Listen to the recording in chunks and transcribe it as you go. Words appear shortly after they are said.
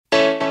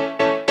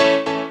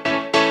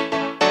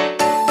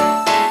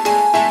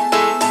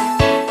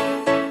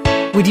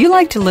Would you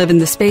like to live in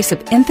the space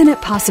of infinite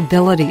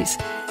possibilities?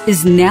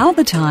 Is now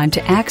the time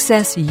to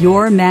access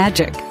your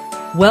magic?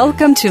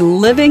 Welcome to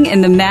Living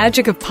in the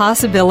Magic of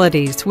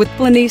Possibilities with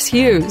Glenyce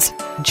Hughes.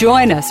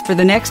 Join us for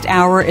the next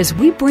hour as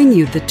we bring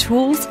you the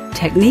tools,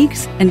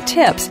 techniques, and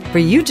tips for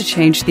you to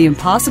change the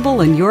impossible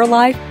in your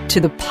life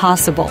to the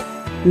possible.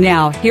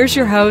 Now, here's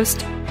your host,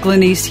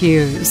 Glenyce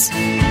Hughes.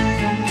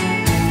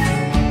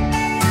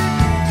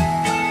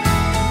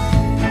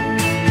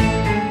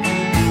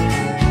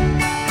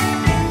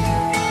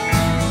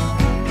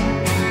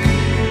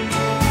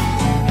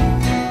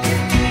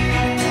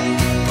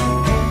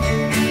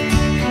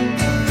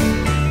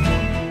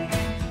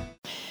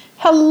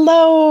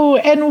 Hello,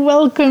 and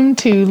welcome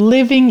to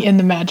Living in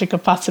the Magic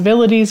of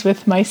Possibilities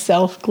with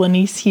myself,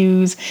 Glenyce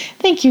Hughes.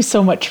 Thank you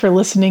so much for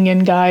listening in,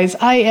 guys.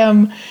 I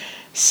am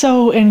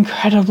so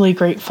incredibly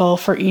grateful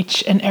for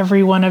each and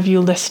every one of you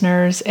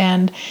listeners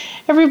and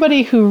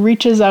everybody who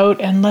reaches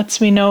out and lets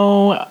me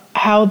know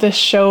how this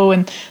show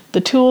and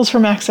the tools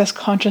from Access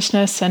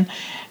Consciousness and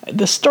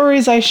the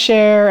stories I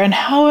share and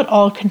how it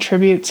all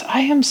contributes. I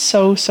am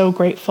so, so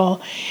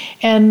grateful.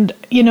 And,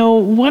 you know,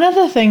 one of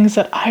the things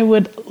that I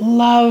would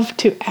love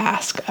to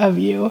ask of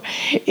you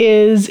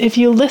is if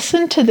you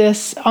listen to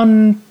this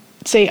on,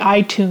 say,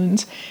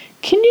 iTunes,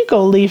 can you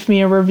go leave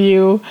me a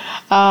review?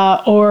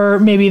 Or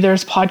maybe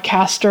there's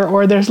Podcaster,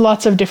 or there's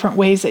lots of different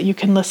ways that you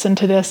can listen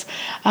to this.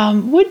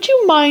 Would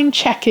you mind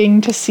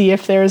checking to see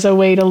if there's a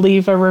way to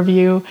leave a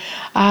review?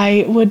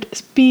 I would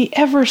be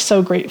ever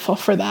so grateful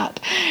for that.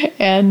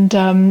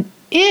 And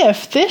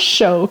if this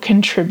show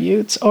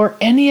contributes, or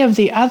any of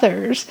the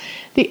others,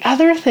 the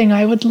other thing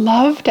I would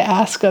love to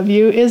ask of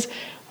you is,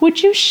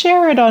 would you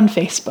share it on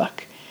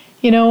Facebook?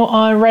 You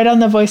know, right on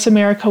the Voice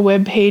America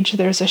webpage,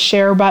 there's a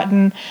share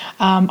button.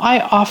 I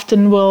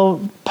often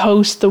will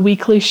post the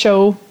weekly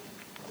show,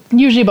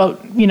 usually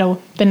about,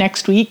 the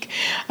next week.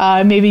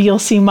 Maybe you'll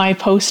see my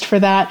post for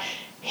that.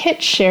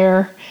 Hit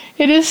share.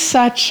 It is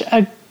such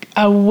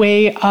a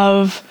way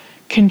of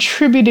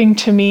contributing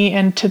to me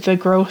and to the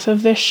growth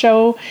of this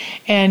show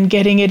and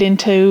getting it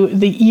into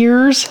the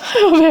ears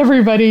of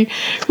everybody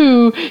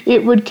who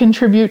it would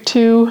contribute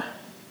to.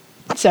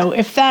 So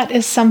if that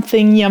is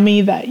something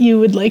yummy that you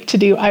would like to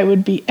do, I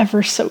would be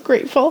ever so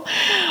grateful.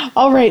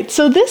 All right,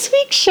 so this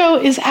week's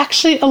show is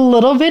actually a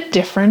little bit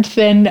different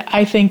than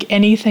I think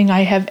anything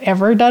I have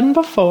ever done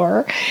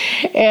before.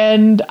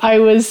 And I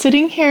was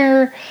sitting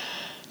here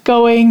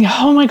going,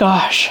 oh my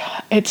gosh,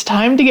 it's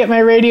time to get my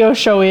radio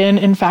show in.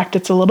 In fact,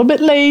 it's a little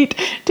bit late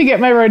to get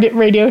my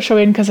radio show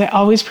in because I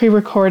always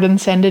pre-record and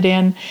send it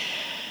in.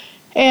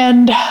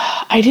 And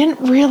I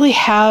didn't really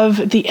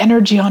have the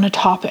energy on a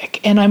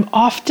topic. And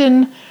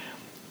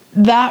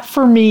that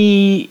for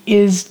me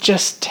is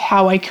just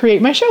how I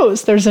create my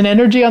shows. There's an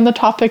energy on the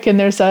topic and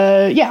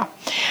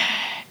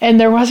and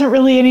there wasn't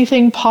really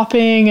anything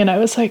popping. And I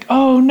was like,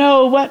 oh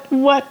no,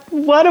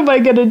 what am I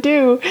going to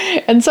do?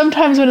 And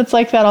sometimes when it's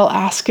like that, I'll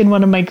ask in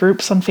one of my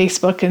groups on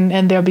Facebook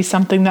and there'll be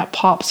something that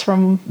pops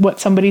from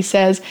what somebody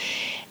says.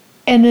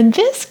 And in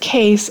this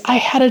case, I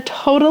had a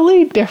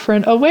totally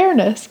different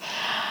awareness.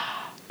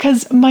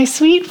 Because my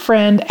sweet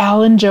friend,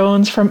 Alun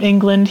Jones from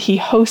England, he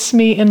hosts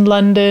me in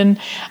London.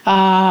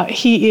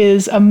 He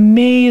is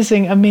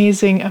amazing,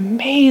 amazing,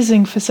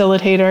 amazing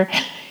facilitator.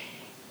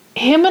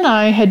 Him and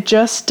I had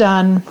just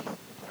done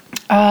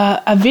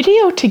a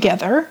video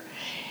together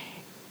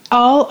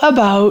all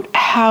about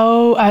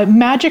how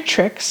magic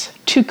tricks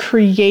to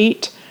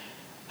create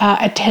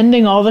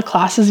attending all the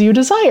classes you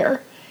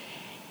desire.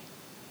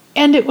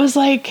 And it was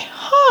like,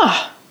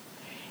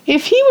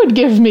 if he would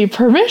give me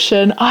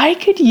permission, I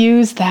could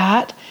use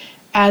that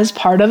as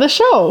part of the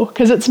show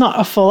because it's not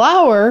a full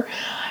hour.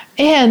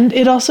 And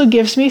it also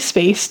gives me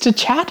space to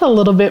chat a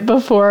little bit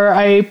before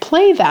I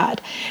play that.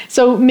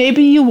 So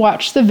maybe you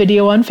watched the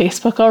video on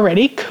Facebook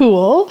already.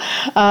 Cool.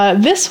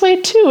 This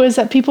way too is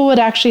that people would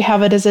actually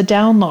have it as a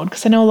download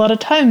because I know a lot of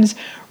times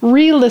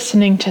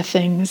re-listening to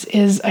things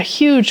is a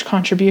huge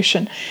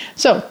contribution.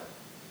 So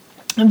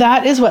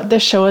that is what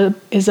this show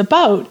is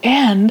about.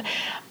 And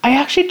I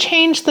actually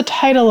changed the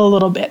title a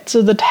little bit.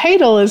 So the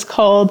title is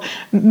called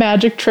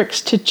Magic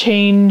Tricks to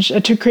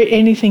Create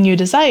Anything You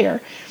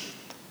Desire.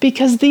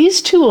 Because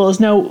these tools,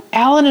 now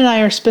Alun and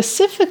I are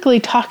specifically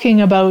talking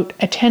about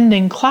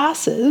attending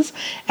classes,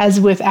 as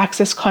with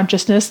Access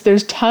Consciousness,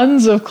 there's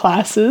tons of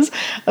classes,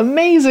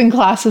 amazing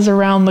classes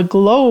around the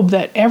globe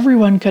that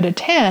everyone could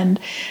attend.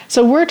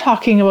 So we're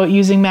talking about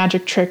using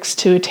magic tricks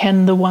to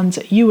attend the ones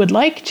that you would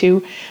like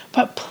to.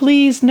 But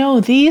please know,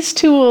 these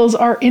tools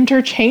are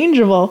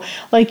interchangeable.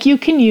 Like you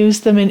can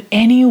use them in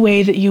any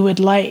way that you would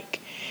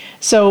like.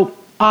 So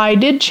I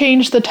did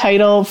change the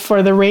title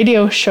for the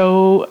radio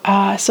show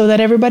so that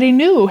everybody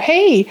knew,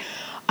 hey,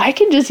 I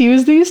can just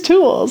use these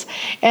tools.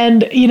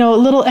 And, a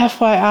little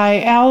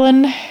FYI,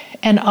 Alun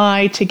and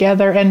I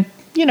together, and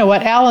you know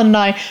what, Alun and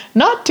I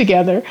not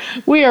together,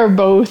 we are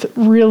both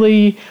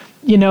really,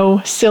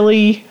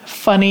 silly,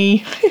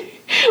 funny.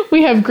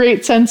 We have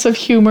great sense of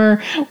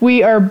humor.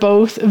 We are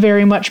both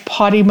very much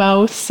potty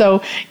mouth.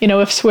 So,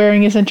 if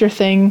swearing isn't your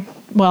thing,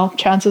 well,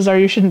 chances are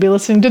you shouldn't be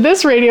listening to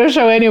this radio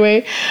show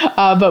anyway,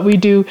 but we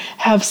do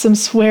have some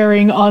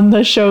swearing on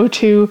the show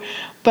too.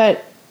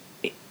 But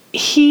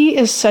he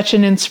is such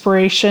an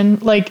inspiration.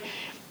 Like,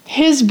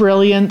 his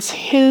brilliance,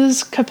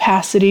 his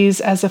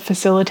capacities as a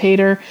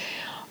facilitator,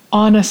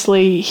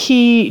 honestly,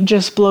 he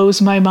just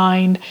blows my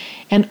mind.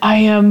 And I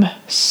am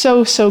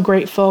so, so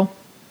grateful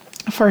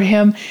for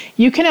him.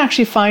 You can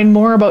actually find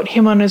more about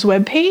him on his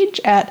webpage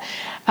at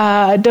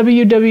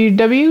www.alun,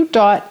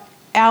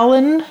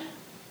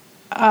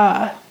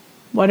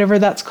 whatever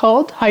that's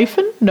called, /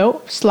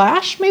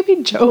 maybe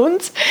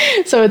Jones.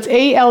 So it's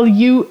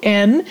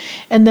ALUN,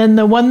 and then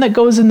the one that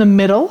goes in the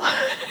middle,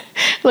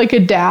 like a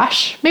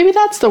dash, maybe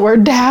that's the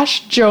word,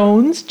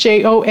 Jones,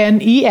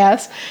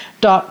 JONES.com.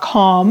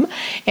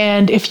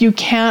 And if you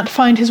can't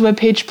find his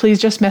webpage, please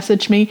just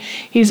message me.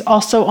 He's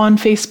also on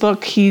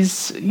Facebook.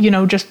 He's,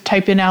 just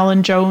type in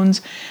Alun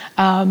Jones.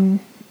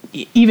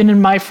 Even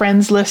in my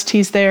friends list,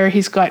 he's there.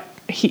 He's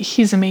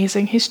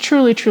amazing. He's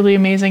truly, truly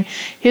amazing.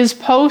 His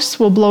posts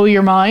will blow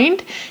your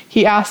mind.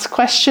 He asks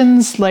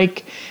questions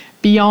like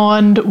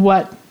beyond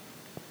what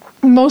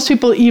most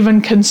people even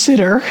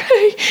consider.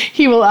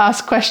 He will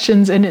ask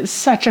questions, and it's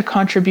such a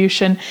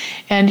contribution.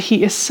 And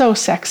he is so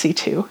sexy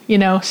too,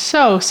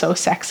 so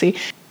sexy.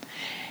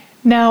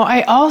 Now,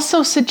 I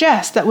also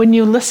suggest that when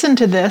you listen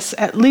to this,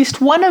 at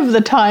least one of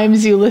the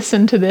times you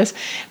listen to this,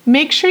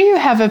 make sure you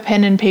have a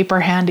pen and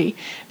paper handy,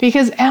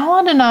 because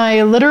Alun and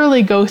I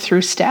literally go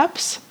through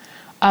steps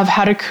of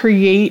how to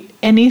create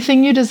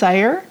anything you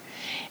desire.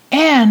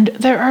 And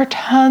there are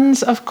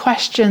tons of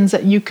questions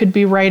that you could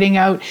be writing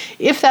out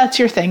if that's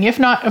your thing. If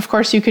not, of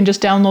course, you can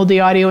just download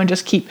the audio and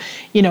just keep,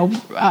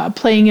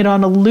 playing it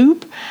on a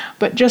loop.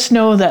 But just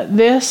know that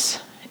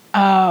this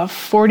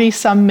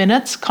 40-some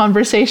minutes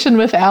conversation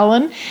with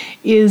Alun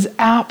is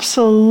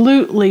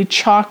absolutely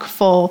chock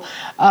full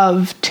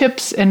of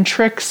tips and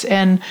tricks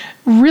and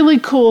really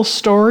cool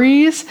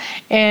stories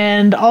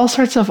and all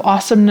sorts of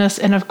awesomeness,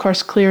 and of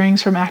course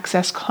clearings from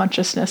access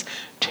consciousness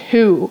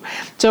too.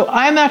 So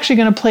I'm actually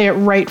going to play it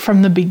right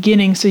from the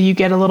beginning, so you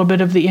get a little bit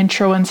of the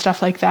intro and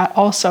stuff like that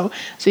also,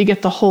 so you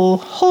get the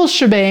whole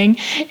shebang.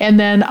 And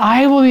then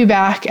I will be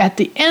back at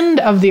the end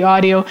of the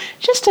audio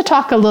just to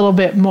talk a little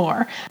bit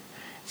more.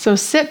 So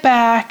sit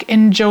back,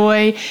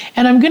 enjoy,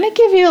 and I'm going to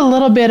give you a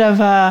little bit of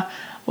a,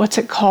 what's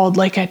it called,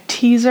 like a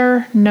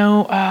teaser?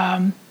 No,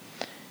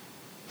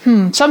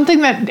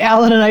 something that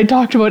Alun and I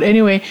talked about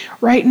anyway.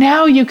 Right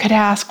now you could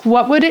ask,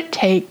 what would it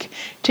take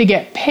to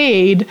get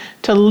paid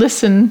to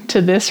listen to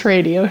this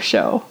radio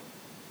show?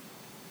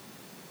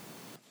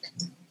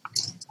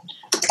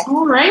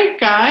 All right,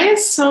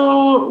 guys,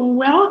 so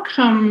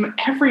welcome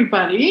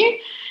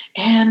everybody.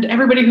 And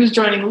everybody who's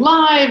joining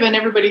live and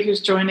everybody who's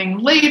joining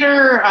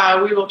later,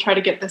 we will try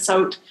to get this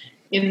out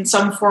in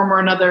some form or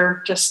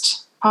another,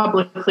 just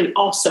publicly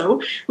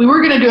also. We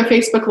were going to do a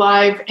Facebook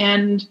Live,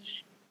 and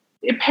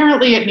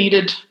apparently it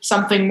needed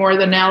something more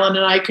than Alun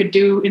and I could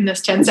do in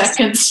this 10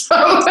 seconds.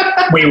 So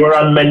we were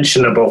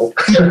unmentionable.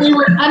 So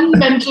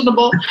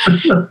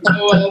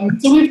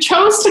we've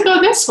chose to go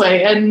this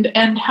way,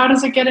 and how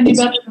does it get any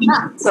better than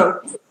that?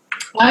 So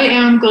I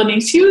am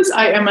Glenyce Hughes.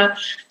 I am a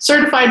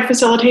certified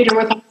facilitator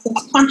with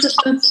Access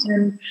Consciousness,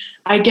 and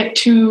I get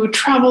to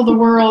travel the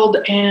world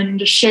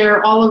and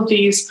share all of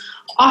these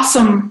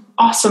awesome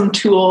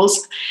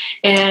tools.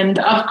 And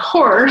of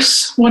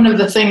course, one of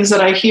the things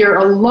that I hear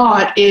a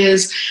lot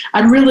is,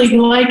 I'd really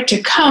like to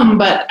come,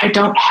 but I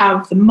don't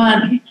have the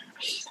money.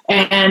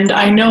 And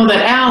I know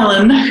that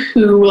Alun,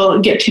 who will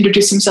get to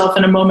introduce himself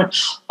in a moment,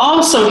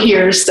 also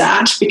hears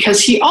that,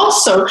 because he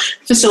also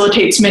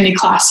facilitates many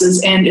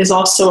classes and is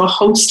also a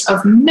host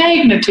of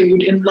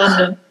Magnitude in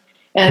London.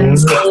 And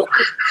so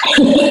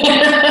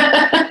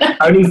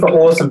only for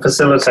awesome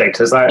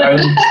facilitators. I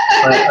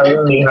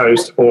only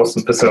host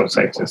awesome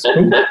facilitators.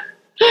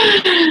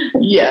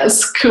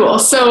 Yes, cool.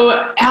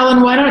 So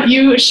Alun, why don't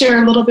you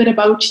share a little bit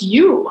about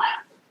you?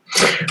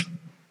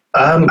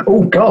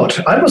 Oh God,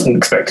 I wasn't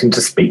expecting to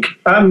speak.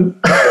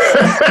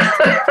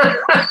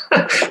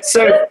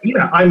 So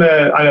I'm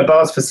a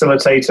bars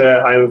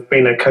facilitator. I've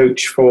been a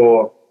coach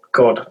for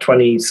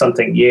 20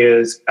 something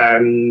years,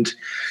 and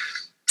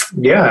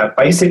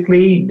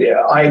basically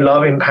I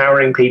love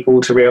empowering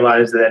people to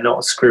realize that they're not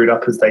as screwed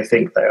up as they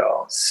think they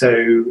are.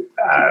 So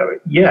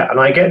and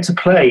I get to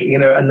play,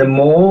 and the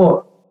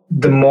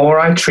more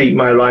I treat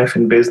my life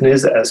and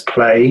business as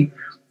play,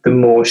 the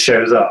more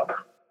shows up.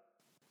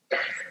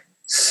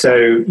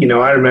 So,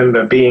 I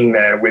remember being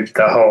there with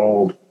the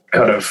whole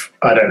kind of,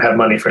 I don't have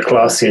money for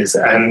classes,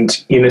 and,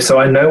 so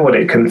I know what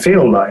it can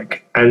feel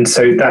like. And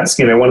so that's,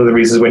 one of the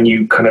reasons when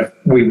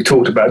we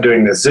talked about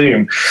doing the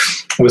Zoom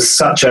was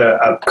such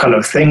a kind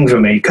of thing for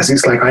me, because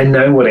it's like, I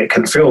know what it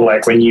can feel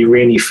like when you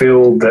really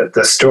feel that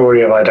the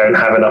story of I don't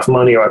have enough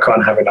money or I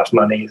can't have enough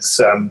money is,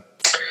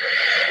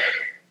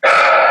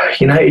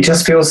 it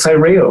just feels so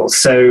real.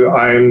 So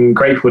I'm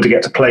grateful to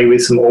get to play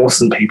with some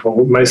awesome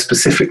people, most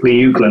specifically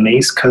you,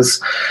 Glenyce,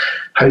 because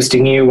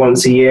hosting you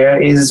once a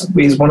year is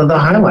one of the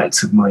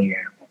highlights of my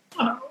year.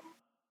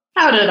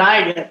 How did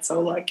I get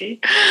so lucky?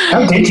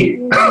 How did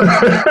you? Right.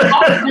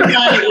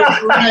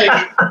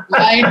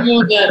 I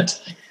know that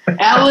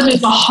Alun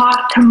is a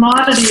hot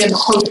commodity in the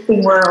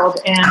hosting world,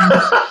 and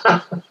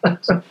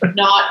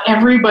not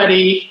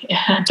everybody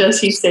does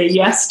he say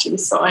yes to.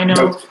 So I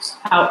know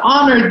how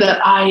honored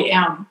that I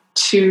am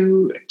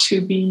to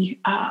be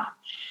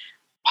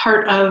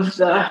part of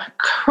the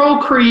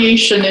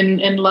co-creation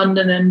in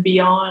London and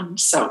beyond.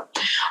 So,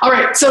 all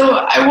right.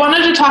 So I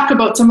wanted to talk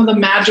about some of the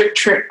magic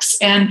tricks,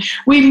 and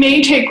we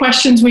may take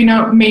questions, may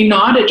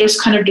not. It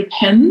just kind of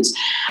depends.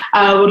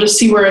 We'll just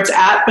see where it's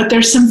at. But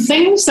there's some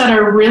things that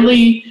are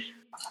really,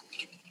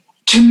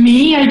 to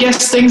me, I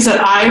guess, things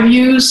that I've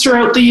used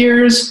throughout the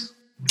years,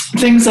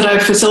 things that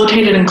I've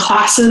facilitated in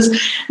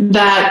classes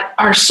that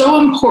are so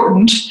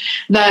important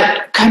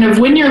that kind of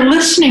when you're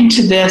listening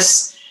to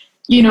this,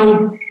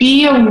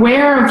 be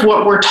aware of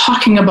what we're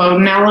talking about,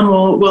 and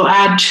Alun will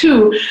add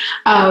too.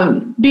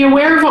 Be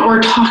aware of what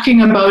we're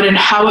talking about and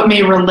how it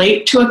may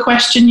relate to a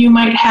question you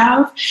might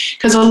have,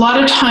 because a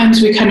lot of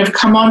times we kind of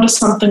come onto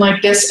something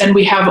like this and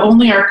we have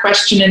only our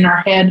question in our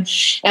head,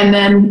 and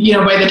then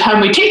by the time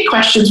we take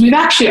questions, we've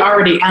actually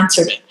already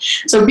answered it.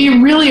 So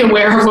be really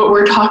aware of what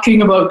we're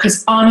talking about,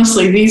 because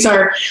honestly, these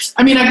are,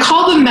 I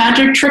call them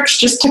magic tricks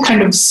just to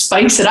kind of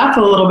spice it up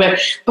a little bit,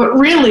 but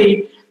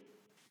really,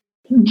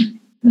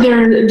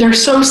 they're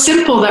so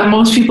simple that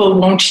most people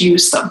won't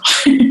use them.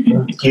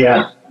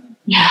 Yeah.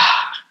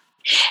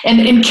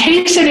 And in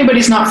case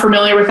anybody's not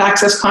familiar with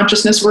Access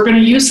Consciousness, we're going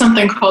to use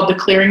something called the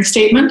clearing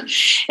statement.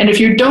 And if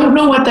you don't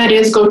know what that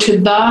is, go to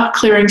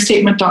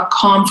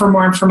theclearingstatement.com for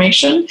more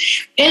information.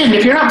 And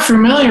if you're not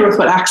familiar with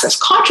what Access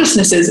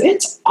Consciousness is,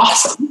 it's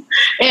awesome.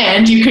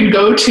 And you can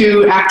go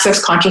to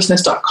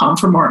accessconsciousness.com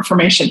for more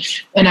information.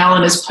 And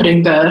Alun is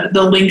putting the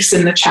links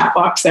in the chat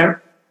box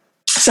there.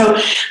 So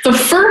the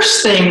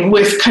first thing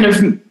with kind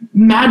of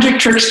magic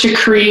tricks to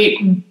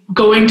create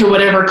going to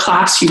whatever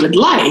class you would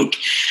like,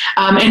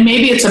 and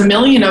maybe it's a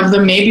million of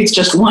them, maybe it's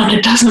just one,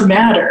 it doesn't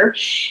matter,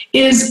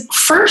 is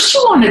first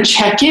you want to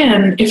check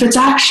in if it's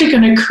actually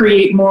going to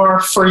create more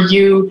for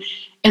you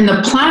and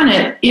the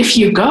planet if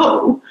you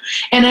go.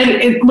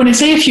 And when I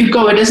say if you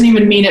go, it doesn't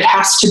even mean it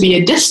has to be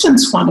a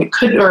distance one. It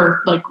could,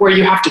 or like where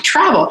you have to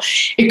travel.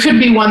 It could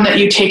be one that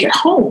you take at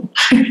home.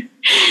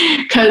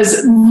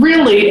 Because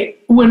really,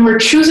 when we're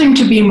choosing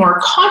to be more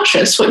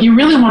conscious, what you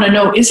really want to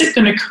know, is it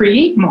going to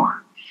create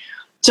more?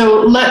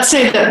 So let's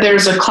say that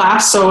there's a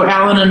class. So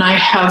Alun and I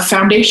have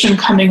foundation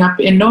coming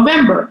up in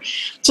November.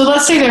 So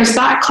let's say there's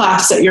that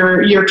class that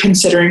you're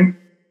considering.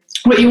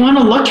 What you want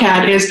to look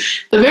at is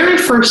the very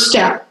first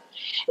step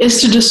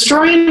is to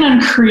destroy and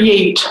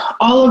uncreate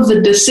all of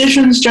the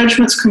decisions,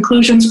 judgments,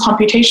 conclusions,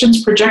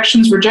 computations,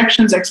 projections,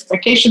 rejections,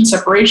 expectations,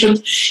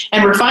 separations,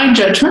 and refined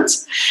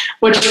judgments,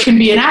 which can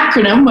be an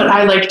acronym. What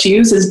I like to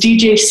use is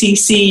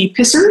DJCC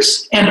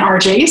pissers and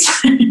RJs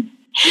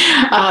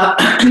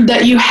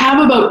that you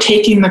have about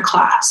taking the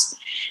class.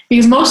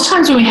 Because most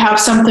times when we have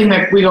something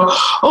that we go,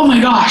 oh my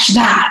gosh,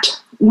 that,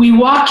 we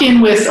walk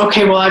in with,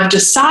 okay, well, I've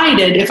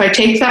decided if I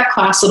take that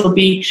class, it'll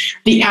be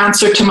the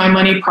answer to my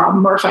money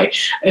problem. Or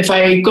if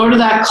I go to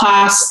that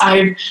class,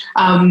 I've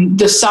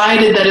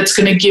decided that it's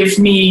going to give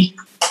me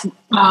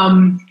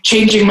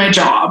changing my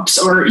jobs,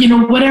 or,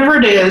 whatever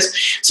it is.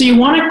 So you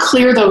want to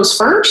clear those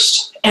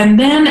first and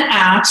then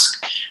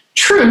ask,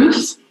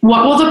 truth,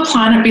 what will the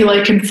planet be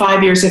like in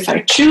 5 years if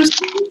I choose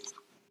this?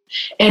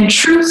 And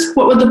truth,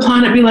 what would the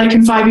planet be like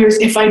in 5 years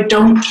if I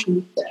don't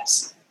choose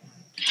this?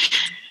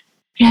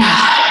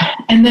 Yeah.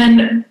 And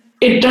then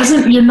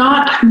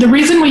the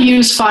reason we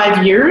use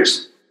 5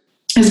 years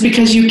is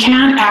because you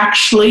can't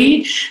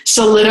actually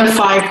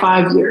solidify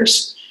 5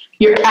 years.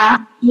 You're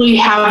actually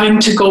having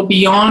to go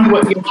beyond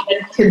what your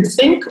head can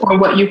think or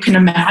what you can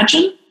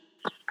imagine.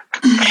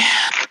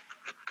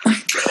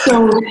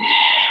 So,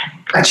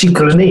 actually,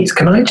 Glenyce,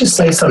 can I just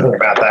say something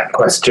about that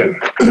question?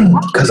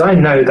 Because I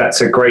know that's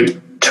a great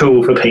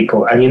tool for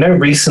people. And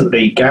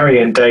recently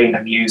Gary and Dane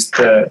have used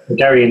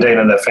Gary and Dane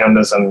are the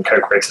founders and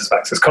co-creators of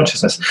Access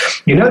Consciousness.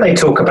 They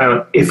talk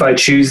about, if I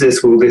choose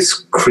this, will this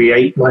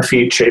create my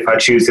future? If I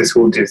choose this,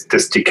 will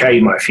this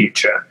decay my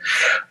future?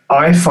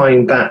 I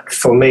find that,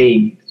 for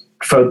me,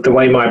 for the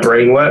way my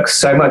brain works,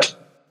 so much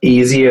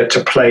easier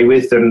to play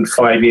with than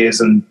 5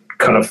 years and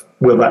kind of,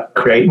 will that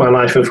create my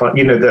life in 5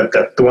 years?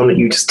 The one that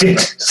you just did.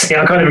 See,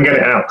 I can't even get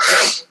it out.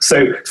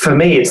 So for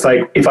me, it's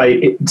like,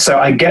 so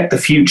I get the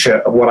future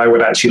of what I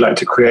would actually like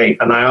to create,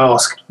 and I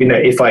ask,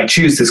 if I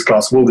choose this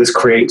class, will this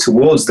create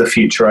towards the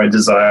future I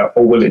desire,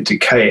 or will it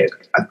decay it?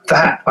 And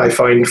that I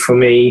find, for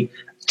me,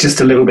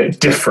 just a little bit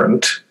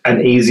different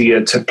and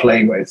easier to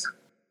play with.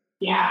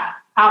 Yeah.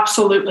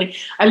 Absolutely.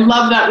 I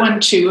love that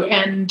one too.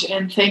 And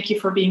thank you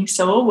for being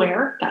so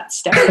aware.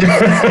 That's definitely.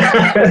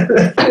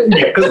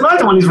 Yeah, because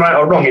neither one is right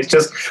or wrong. It's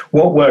just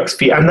what works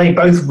for you. And they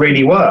both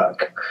really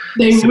work.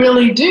 They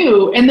really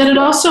do. And then it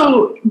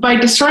also, by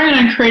destroying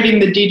and creating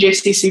the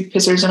DJCC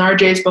pissers and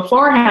RJs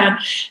beforehand,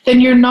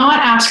 then you're not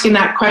asking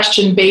that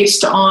question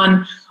based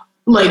on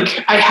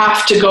like I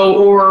have to go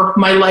or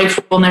my life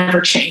will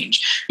never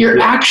change. You're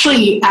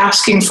actually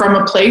asking from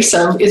a place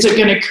of, is it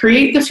going to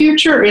create the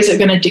future or is it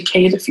going to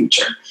decay the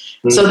future?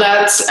 So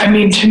that's, I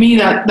mean, to me,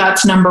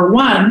 that's number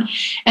one.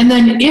 And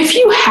then if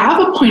you have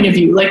a point of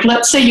view, like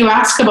let's say you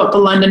ask about the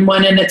London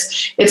one and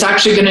it's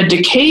actually going to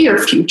decay your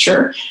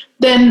future,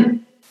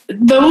 then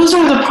those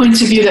are the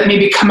points of view that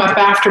maybe come up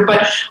after,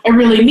 but I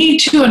really need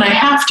to, and I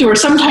have to, or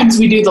sometimes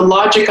we do the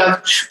logic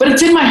of, but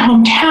it's in my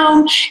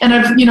hometown and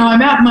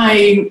I'm at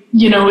my,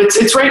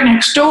 it's right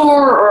next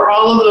door, or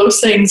all of those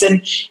things.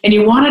 And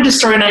you want to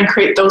destroy and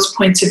create those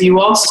points of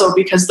view also,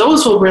 because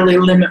those will really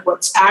limit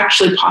what's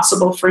actually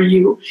possible for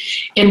you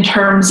in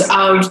terms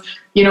of,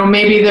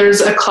 maybe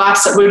there's a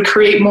class that would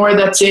create more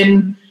that's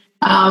in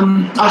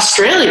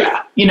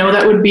Australia,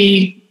 that would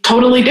be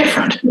totally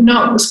different. Who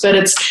knows?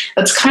 But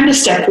that's kind of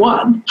step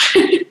one.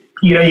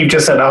 You've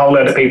just said a whole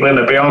load of people in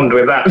and beyond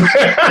with that.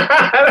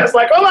 And it's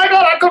like, oh my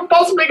God, I couldn't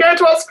possibly go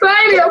to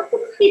Australia.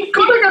 You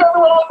couldn't go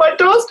on my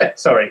doorstep.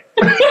 Sorry.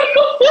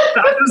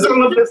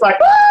 Someone just like,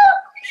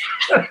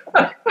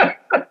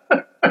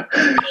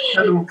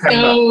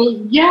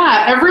 so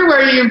yeah,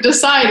 everywhere you've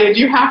decided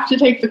you have to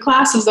take the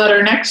classes that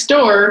are next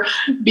door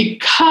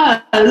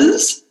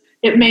because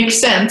it makes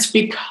sense,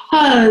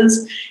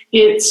 because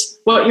it's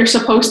what you're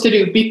supposed to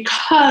do,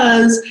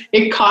 because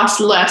it costs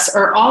less,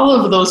 or all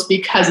of those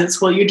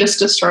becauses. Will you just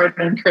destroy it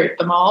and create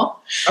them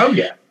all? Oh,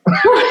 yeah.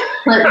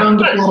 Right on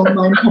the bottom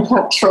line,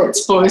 pop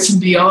shorts, boys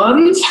and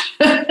beyonds.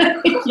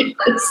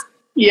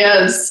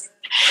 Yes.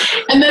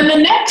 And then the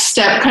next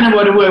step, kind of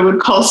what I would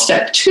call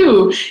step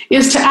 2,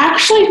 is to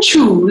actually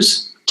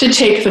choose to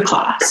take the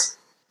class.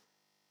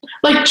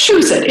 Like,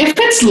 choose it. If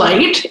it's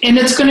light and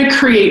it's going to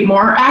create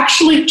more,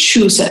 actually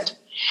choose it.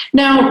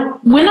 Now,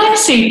 when I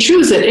say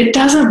choose it, it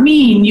doesn't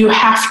mean you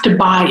have to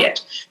buy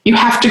it. You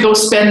have to go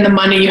spend the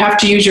money. You have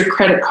to use your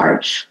credit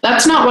card.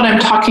 That's not what I'm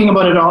talking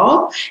about at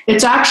all.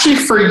 It's actually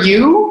for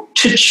you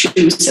to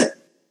choose it.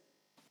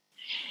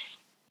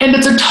 And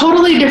it's a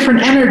totally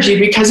different energy,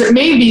 because it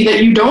may be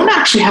that you don't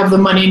actually have the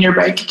money in your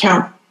bank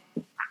account,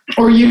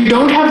 or you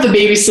don't have the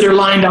babysitter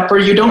lined up, or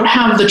you don't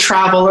have the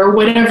travel, or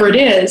whatever it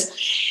is.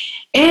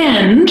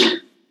 And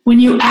when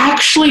you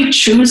actually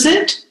choose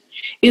it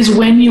is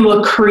when you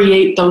will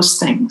create those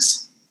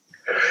things.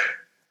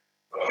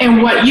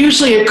 And what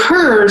usually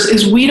occurs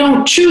is we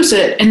don't choose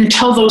it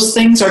until those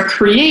things are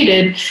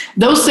created.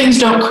 Those things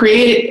don't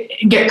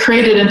get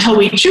created until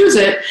we choose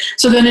it.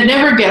 So then it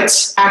never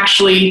gets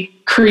actually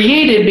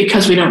created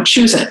because we don't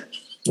choose it.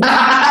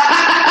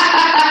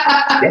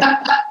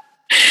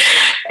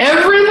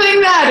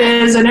 Everything that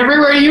is, and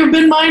everywhere you've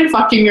been mind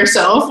fucking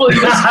yourself, will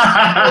just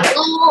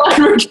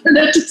and return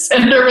it to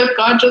center with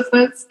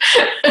consciousness.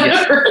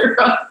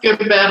 Good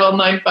bad all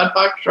night, fat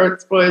fuck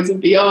shorts, boys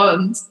and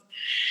beyonds.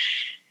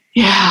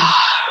 Yeah.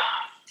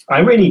 I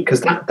really,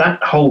 because that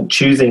whole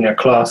choosing a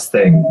class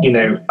thing,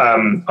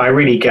 I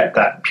really get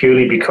that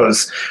purely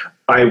because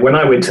when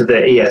I went to the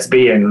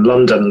ESB in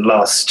London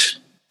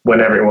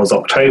whenever it was,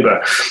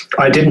 October,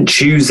 I didn't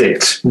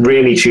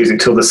really choose it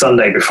till the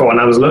Sunday before, and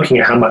I was looking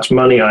at how much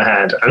money I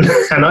had,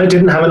 and I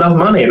didn't have enough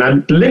money, and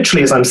I'm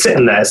literally, as I'm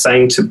sitting there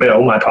saying to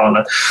Bill, my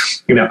partner,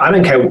 I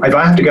don't care if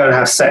I have to go and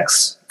have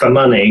sex for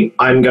money,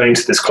 I'm going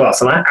to this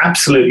class, and I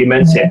absolutely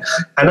meant it.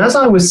 And as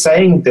I was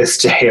saying this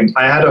to him,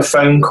 I had a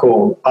phone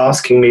call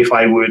asking me if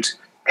I would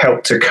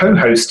help to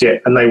co-host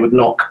it, and they would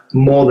knock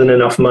more than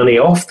enough money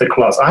off the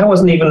class. That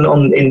wasn't even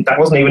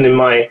in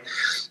my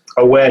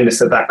awareness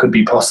that could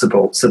be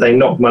possible. So they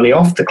knocked money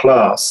off the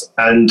class,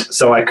 and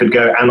so I could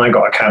go, and I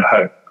got a cab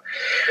home.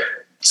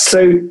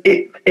 So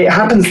it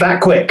happens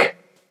that quick,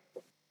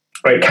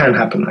 or it can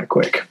happen that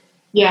quick.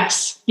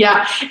 Yes.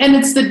 Yeah. And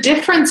it's the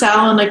difference,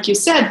 Alan, like you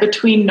said,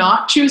 between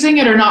not choosing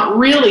it or not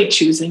really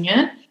choosing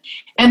it,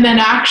 and then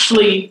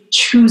actually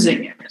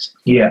choosing it.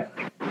 Yeah.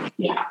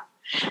 Yeah.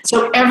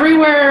 So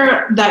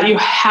everywhere that you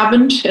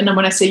haven't, and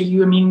when I say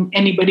you, I mean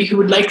anybody who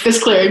would like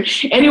this cleared,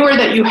 anywhere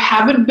that you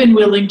haven't been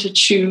willing to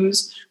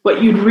choose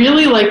what you'd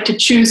really like to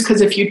choose,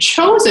 because if you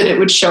chose it, it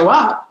would show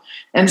up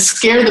and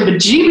scare the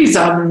bejeebies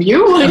out of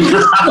you.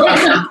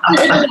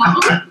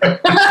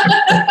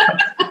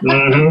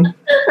 Mm-hmm.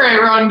 Right,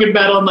 we're on good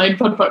battle night,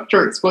 fuck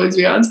shorts, boys,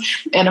 beyonds.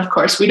 And of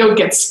course, we don't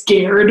get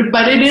scared,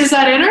 but it is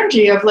that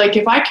energy of like,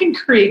 if I can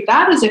create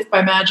that as if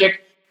by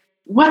magic,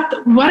 what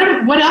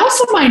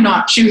else am I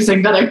not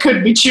choosing that I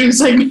could be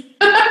choosing?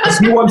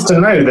 Who wants to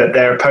know that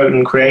they're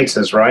potent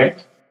creators,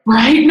 right?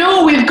 Right?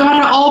 No, we've got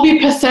to all be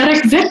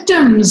pathetic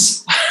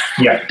victims.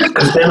 Yeah,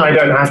 because then I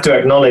don't have to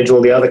acknowledge all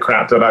the other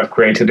crap that I've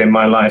created in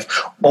my life,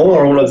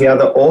 or all of the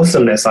other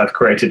awesomeness I've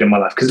created in my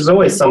life, because there's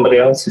always somebody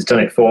else who's done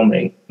it for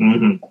me.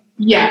 Mm-hmm.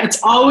 Yeah,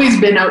 it's always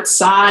been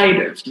outside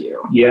of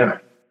you. Yeah.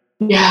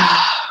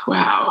 Yeah,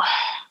 wow.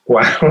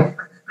 Wow.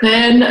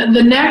 Then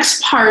the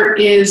next part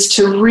is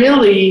to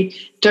really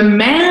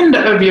demand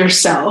of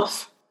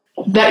yourself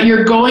that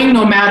you're going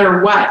no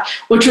matter what,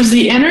 which was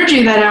the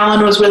energy that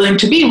Alun was willing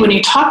to be when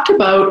he talked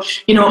about,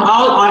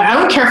 I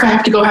don't care if I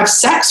have to go have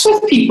sex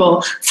with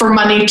people for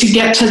money to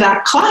get to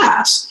that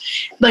class.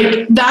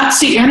 Like, that's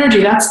the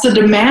energy. That's the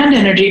demand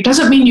energy. It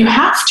doesn't mean you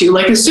have to.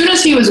 Like, as soon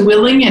as he was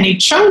willing and he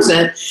chose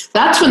it,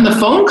 that's when the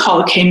phone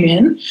call came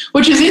in,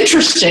 which is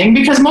interesting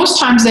because most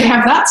times they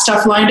have that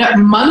stuff lined up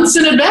months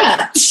in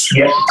advance.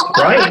 Yeah,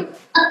 right.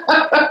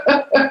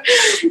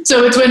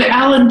 So it's when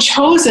Alun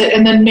chose it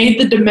and then made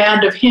the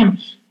demand of him.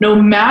 No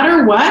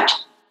matter what,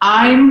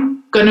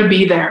 I'm going to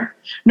be there.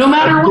 No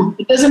matter what.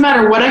 It doesn't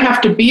matter what I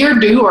have to be or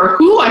do or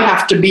who I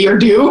have to be or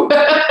do.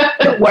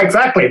 Well,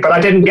 exactly. But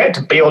I didn't get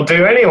to be or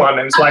do anyone.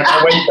 It was like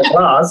I went to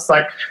class. It's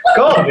like,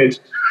 God, it's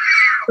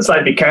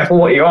like, be careful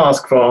what you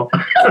ask for.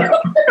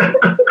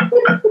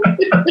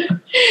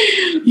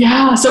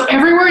 Yeah. So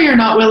everywhere you're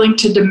not willing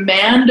to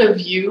demand of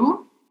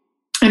you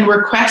and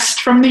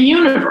request from the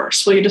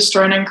universe, will you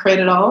destroy and uncreate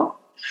it all?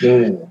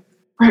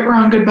 Right,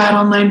 wrong, good, bad,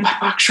 online,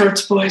 POC,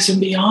 shorts, boys,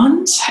 and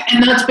beyonds.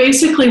 And that's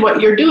basically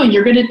what you're doing.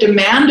 You're going to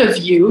demand of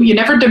you. You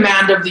never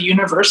demand of the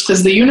universe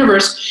because the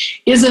universe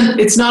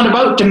it's not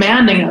about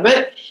demanding of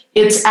it.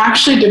 It's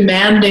actually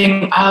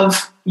demanding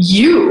of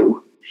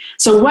you.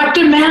 So what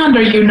demand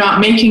are you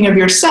not making of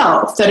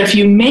yourself that if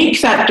you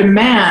make that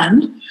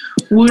demand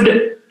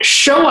would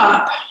show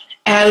up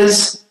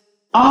as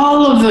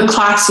all of the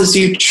classes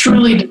you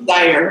truly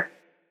desire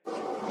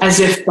as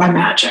if by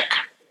magic?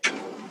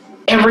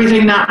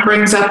 Everything that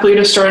brings up, we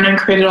destroy and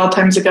uncreate at all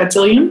times a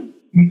godzillion?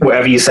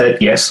 Whatever you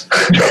said, yes.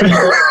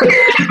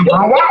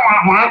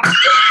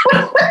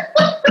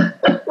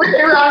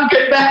 We're on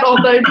good bad all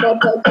night.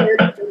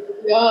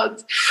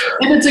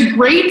 And it's a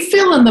great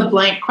fill in the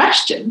blank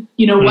question.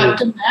 What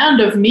demand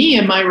of me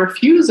am I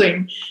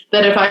refusing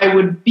that if I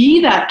would be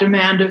that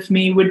demand of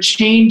me would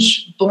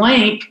change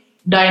blank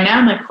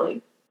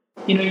dynamically?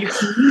 You can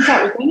use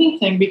that with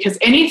anything because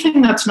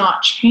anything that's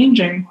not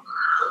changing,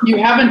 you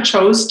haven't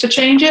chose to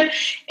change it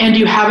and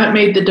you haven't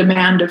made the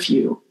demand of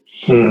you.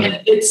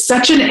 And it's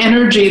such an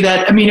energy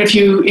that,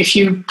 if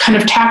you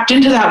kind of tapped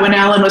into that when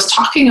Alun was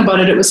talking about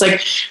it, it was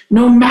like,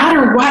 no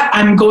matter what,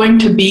 I'm going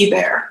to be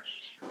there.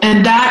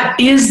 And that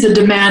is the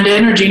demand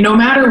energy. No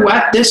matter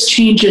what, this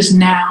changes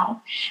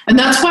now. And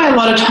that's why a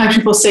lot of times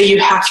people say you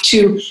have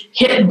to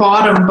hit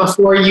bottom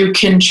before you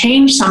can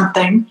change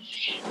something.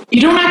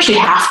 You don't actually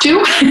have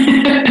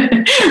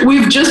to.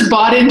 We've just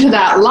bought into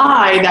that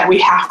lie that we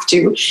have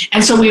to.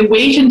 And so we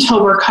wait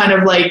until we're kind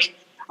of like,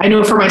 I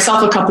know for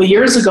myself a couple of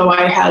years ago,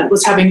 I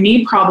was having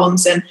knee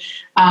problems and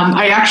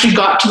I actually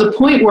got to the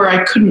point where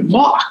I couldn't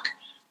walk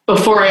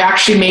before I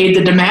actually made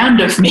the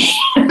demand of me.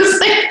 It's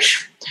like,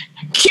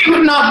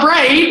 cute, not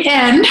bright.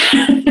 And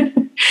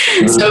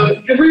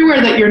so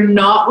everywhere that you're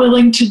not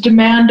willing to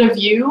demand of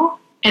you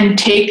and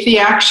take the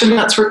action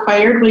that's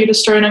required, will you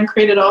destroy and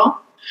uncreate it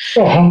all?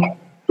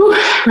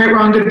 Right,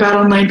 wrong, good, bad,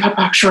 online,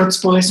 POC, shorts,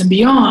 boys, and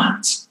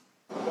beyonds.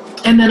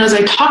 And then as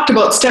I talked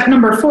about, step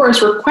number 4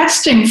 is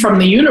requesting from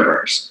the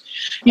universe.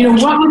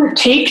 What would it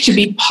take to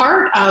be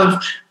part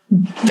of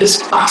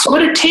this class?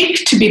 What would it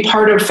take to be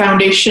part of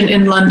Foundation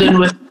in London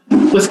with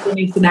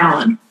Glenyce and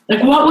Alun?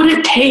 Like, what would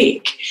it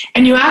take?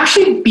 And you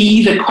actually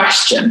be the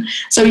question.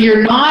 So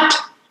you're not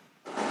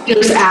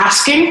just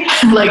asking,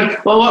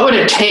 like, well, what would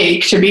it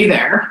take to be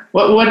there?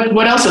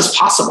 What else is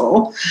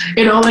possible?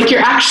 You're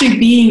actually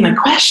being the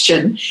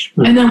question.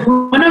 And then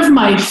one of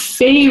my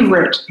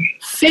favorite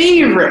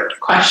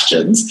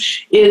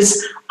questions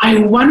is, I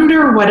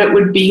wonder what it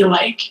would be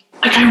like.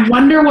 Like, I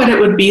wonder what it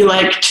would be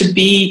like to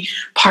be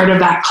part of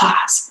that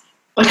class.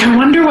 Like, I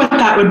wonder what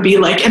that would be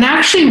like. And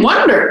actually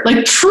wonder,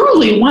 like,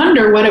 truly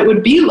wonder what it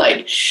would be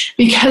like.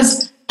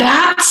 Because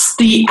that's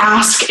the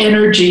ask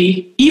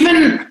energy.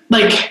 Even,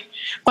 like,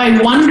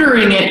 by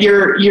wondering it,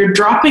 you're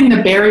dropping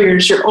the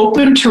barriers, you're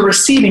open to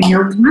receiving,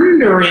 you're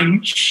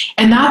wondering,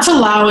 and that's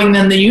allowing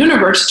then the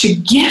universe to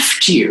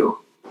gift you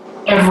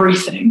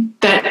everything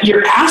that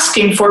you're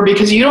asking for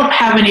because you don't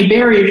have any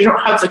barriers, you don't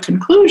have the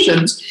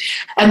conclusions.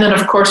 And then,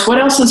 of course, what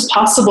else is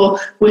possible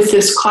with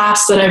this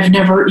class that I've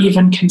never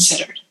even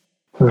considered?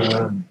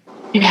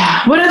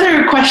 Yeah. What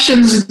other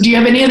questions? Do you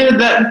have any other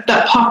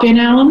that pop in,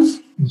 Alun?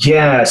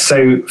 Yeah,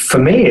 so for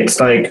me, it's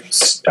like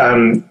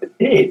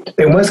it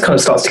almost kind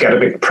of starts to get a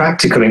bit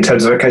practical in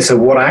terms of, okay, so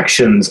what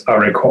actions are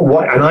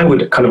required? And I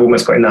would kind of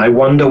almost put in there, I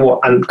wonder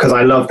what, and because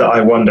I love that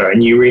I wonder,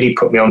 and you really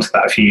put me onto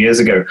that a few years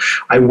ago,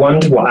 I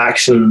wonder what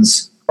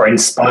actions or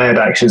inspired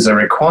actions are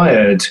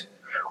required,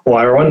 or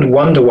I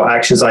wonder what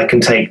actions I can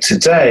take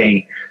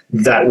today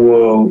that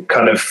will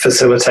kind of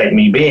facilitate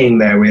me being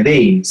there with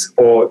ease,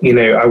 or,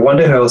 I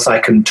wonder who else I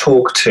can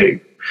talk to.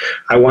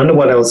 I wonder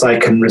what else I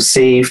can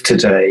receive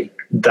today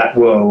that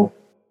will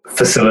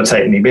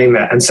facilitate me being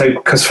there. And so,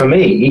 because for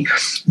me,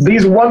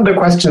 these wonder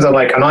questions are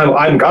like, and I'm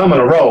on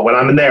a roll when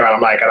I'm in there, and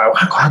I'm like, and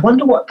I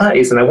wonder what that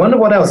is, and I wonder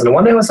what else, and I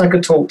wonder who else I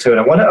could talk to, and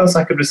I wonder what else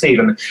I could receive,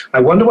 and I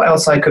wonder what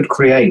else I could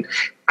create.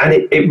 And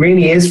it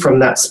really is from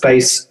that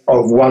space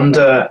of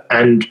wonder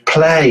and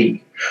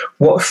play.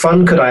 What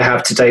fun could I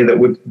have today that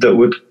would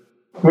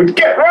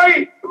get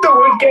right, that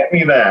would get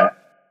me there?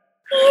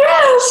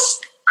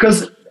 Yes.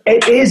 Because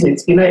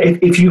it's,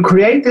 if you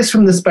create this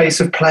from the space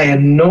of play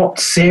and not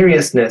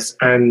seriousness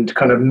and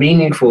kind of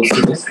meaningful,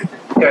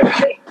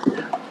 hey,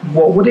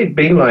 what would it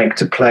be like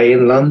to play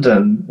in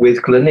London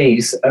with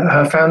Glenyce at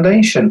her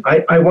foundation?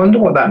 I wonder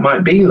what that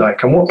might be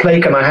like, and what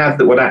play can I have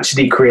that would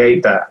actually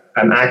create that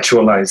and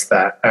actualize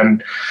that?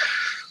 And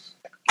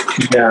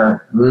yeah.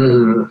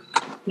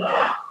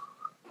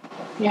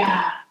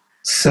 Yeah.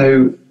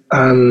 So,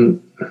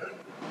 and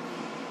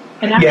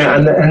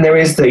there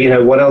is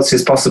what else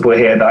is possible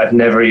here that I've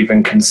never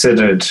even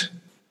considered.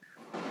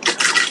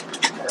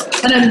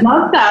 And I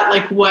love that,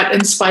 like, what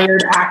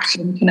inspired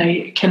action can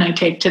I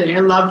take today? I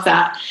love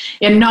that.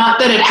 And not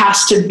that it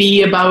has to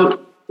be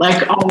about,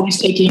 like, always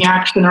taking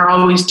action or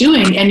always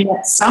doing, and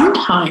yet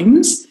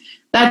sometimes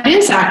that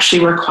is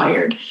actually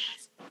required.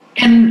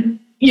 And,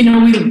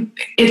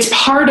 it's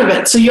part of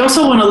it. So you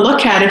also want to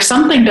look at if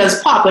something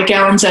does pop, like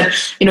Alun said,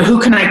 who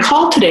can I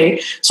call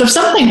today? So if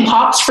something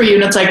pops for you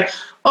and it's like,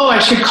 oh, I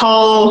should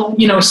call,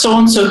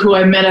 so-and-so who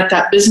I met at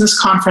that business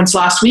conference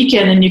last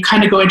weekend, and you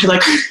kind of go into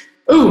like,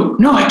 oh,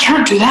 no, I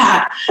can't do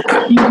that.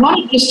 You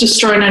want to just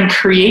destroy and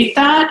uncreate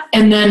that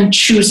and then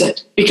choose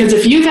it. Because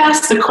if you've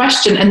asked the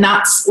question and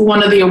that's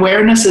one of the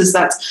awarenesses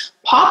that's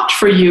popped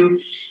for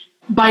you,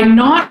 by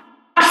not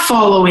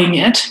following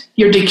it,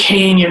 you're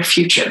decaying your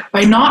future.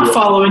 By not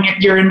following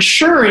it, you're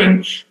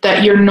ensuring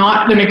that you're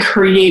not going to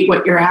create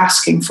what you're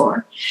asking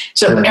for.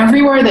 So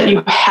everywhere that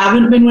you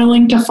haven't been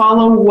willing to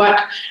follow what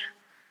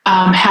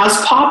has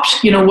popped,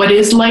 what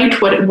is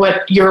light,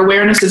 what your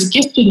awareness is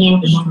gifting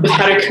you with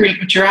how to create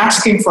what you're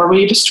asking for. Will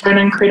you just try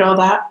and create all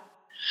that?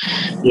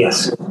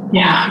 Yes.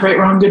 Yeah, right,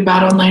 wrong, good,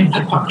 bad, online,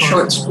 pet, pop,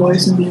 shorts,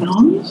 boys, and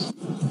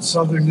beyonds.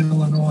 Southern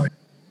Illinois.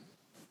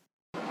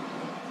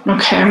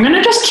 Okay, I'm going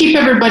to just keep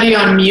everybody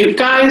on mute,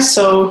 guys,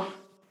 so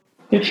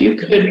if you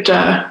could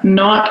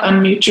not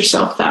unmute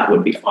yourself, that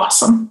would be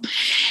awesome.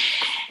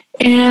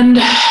 And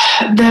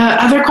the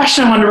other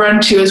question I want to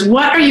run to is,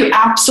 what are you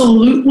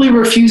absolutely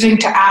refusing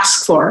to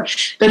ask for?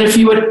 That if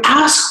you would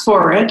ask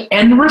for it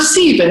and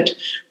receive it,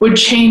 would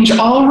change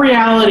all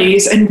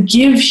realities and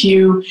give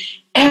you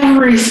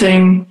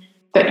everything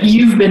that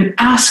you've been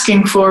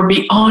asking for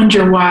beyond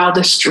your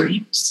wildest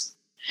dreams.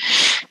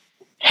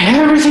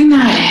 Everything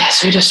that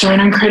is. We destroy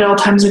and uncreate all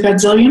times a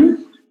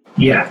godzillion.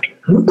 Yeah.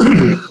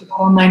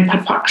 Online,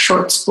 pet, pop,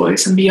 shorts,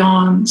 boys, and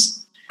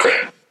beyonds.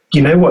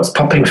 What's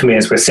popping for me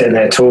as we're sitting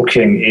there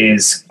talking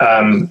is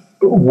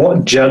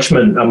what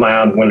judgment am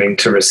I unwilling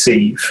to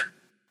receive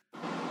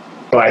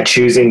by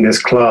choosing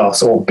this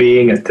class or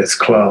being at this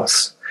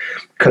class?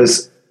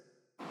 Because,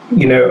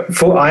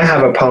 I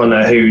have a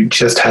partner who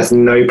just has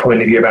no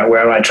point of view about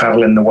where I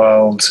travel in the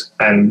world.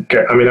 And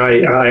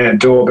I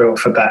adore Bill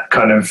for that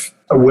kind of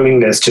a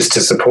willingness just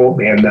to support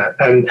me in that.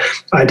 And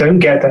I don't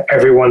get that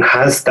everyone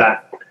has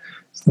that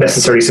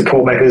necessary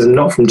support mechanism,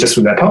 not from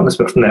their partners,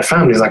 but from their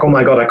families. Like, oh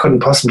my God, I couldn't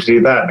possibly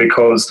do that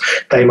because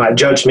they might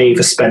judge me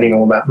for spending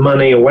all that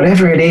money or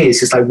whatever it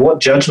is. It's like, what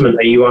judgment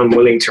are you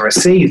unwilling to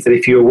receive that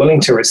if you're willing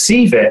to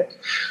receive it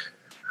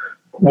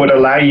would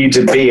allow you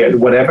to be at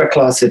whatever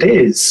class it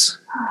is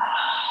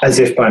as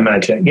if by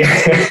magic?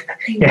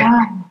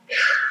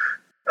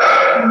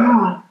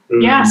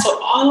 Yeah, so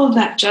all of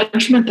that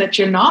judgment that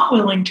you're not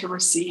willing to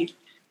receive,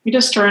 we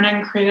destroy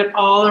and create it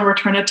all and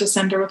return it to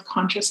center with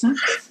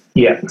consciousness.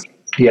 Yeah.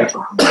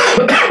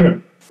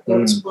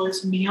 Those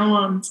boys and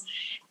beyonds.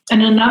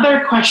 And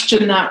another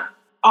question that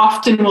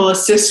often will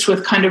assist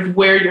with kind of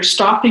where you're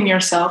stopping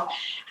yourself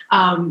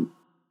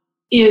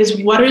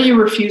is, what are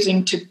you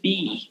refusing to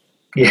be?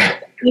 Yeah.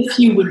 If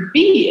you would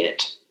be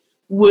it,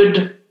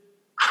 would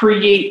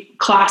create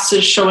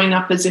classes showing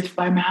up as if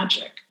by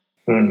magic.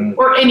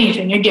 Or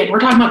anything. Again, we're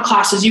talking about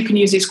classes. You can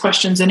use these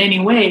questions in any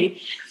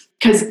way,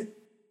 because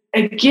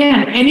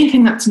again,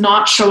 anything that's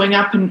not showing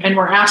up and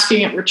we're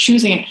asking it, we're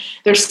choosing it,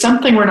 there's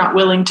something we're not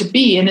willing to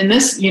be. And in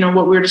this,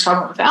 what we were just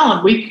talking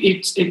about with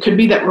Alun, it could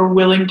be that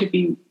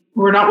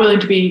we're not willing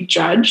to be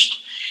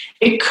judged.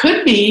 It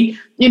could be,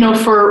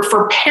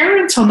 for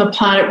parents on the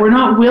planet, we're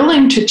not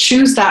willing to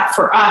choose that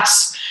for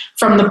us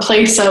from the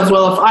place of,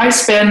 well, if I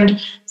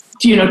spend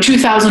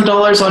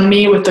 $2,000 on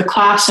me with the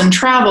class and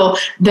travel,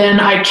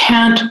 then I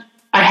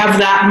have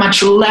that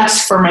much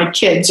less for my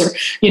kids. Or,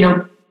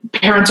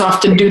 parents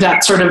often do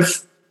that sort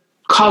of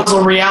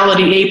causal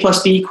reality, A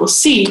plus B equals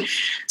C.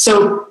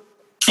 So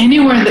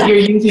anywhere that you're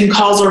using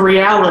causal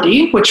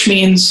reality, which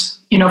means,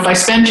 if I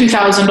spend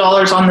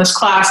 $2,000 on this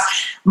class,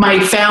 my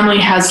family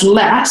has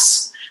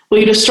less. Will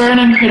you destroy and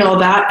uncreate all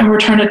that and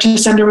return it to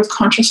sender with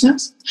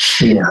consciousness?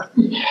 Yeah.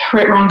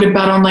 Right, wrong, good,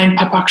 bad, online,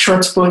 pep, pop,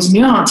 shorts, boys, and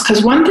beyonds.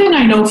 Because one thing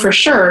I know for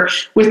sure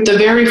with the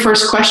very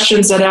first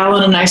questions that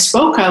Alun and I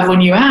spoke of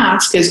when you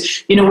ask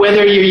is,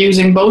 whether you're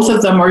using both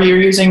of them or you're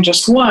using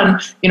just one,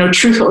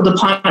 truth, what will the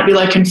planet be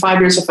like in 5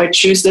 years if I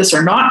choose this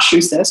or not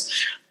choose this?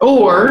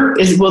 Or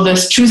will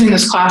choosing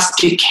this class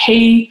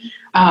decay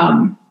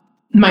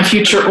my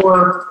future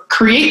or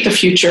create the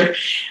future?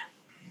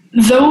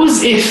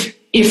 Those,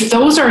 if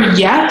those are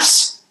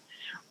yes,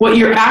 what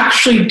you're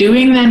actually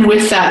doing then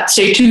with that,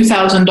 say,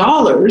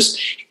 $2,000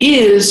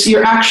 is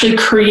you're actually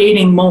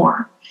creating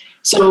more.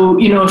 So,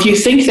 if you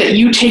think that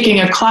you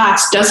taking a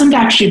class doesn't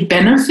actually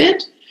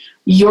benefit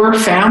your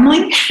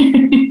family,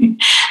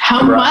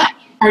 how much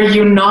are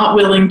you not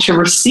willing to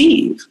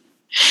receive?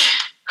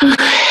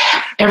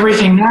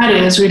 Everything that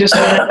is, we just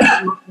went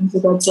into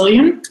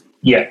Godzillion.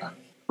 Yeah.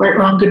 Right,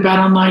 wrong, good, bad,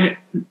 online.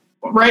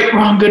 Right,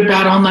 wrong, good,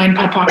 bad, online,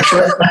 POD,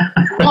 short.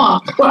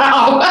 Wow.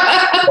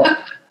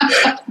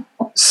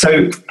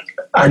 So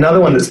another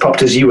one that's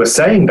popped as you were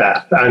saying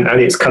that, and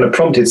it's kind of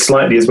prompted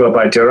slightly as well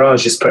by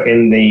Duraj just put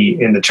in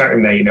the chat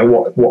room there,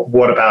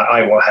 what about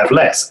I will have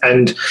less?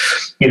 And,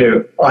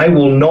 I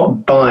will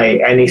not buy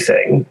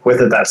anything,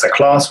 whether that's a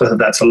class, whether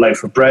that's a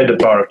loaf of bread, a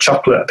bar of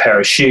chocolate, a pair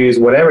of shoes,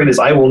 whatever it is,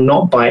 I will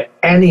not buy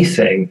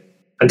anything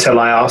until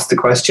I ask the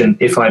question,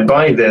 if I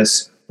buy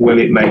this, will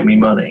it make me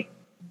money?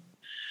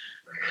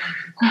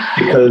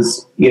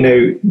 Because,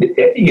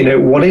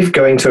 what if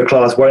going to a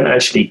class won't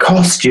actually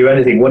cost you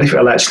anything? What if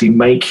it'll actually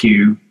make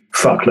you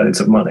fuckloads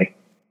of money?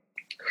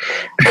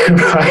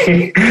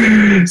 Right?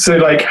 So,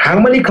 how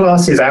many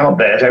classes out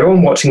there, if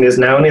everyone watching this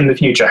now and in the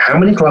future, how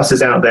many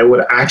classes out there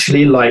would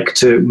actually like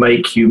to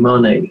make you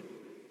money?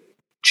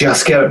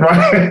 Just get it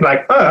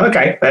right.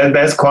 Okay,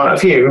 there's quite a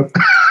few.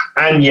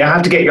 And you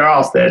have to get your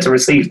ass there to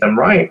receive them,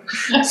 right?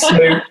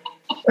 So,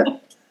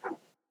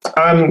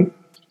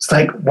 it's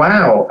like,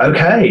 wow,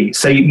 okay.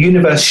 So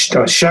universe,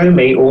 show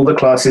me all the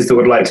classes that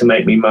would like to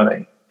make me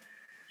money.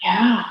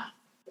 Yeah.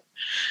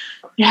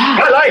 Yeah.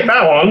 I like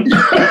that one.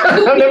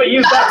 I've never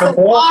used that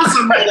before.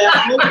 Awesome.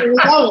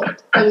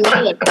 I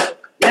love it.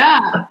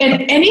 Yeah.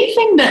 And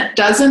anything that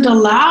doesn't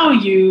allow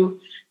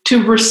you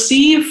to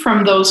receive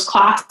from those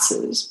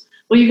classes,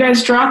 will you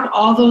guys drop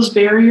all those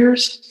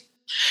barriers?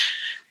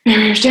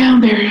 Barriers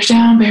down, barriers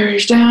down,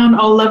 barriers down,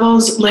 all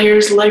levels,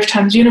 layers,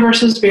 lifetimes,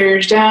 universes,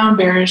 barriers down,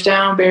 barriers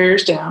down,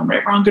 barriers down,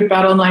 right, wrong, good,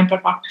 bad, online,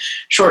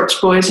 shorts,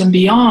 boys, and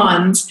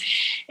beyonds.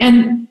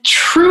 And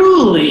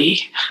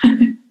truly,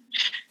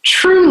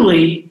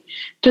 truly,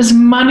 does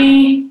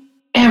money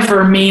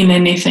ever mean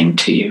anything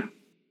to you?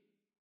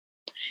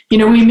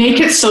 We make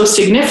it so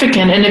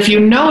significant. And if you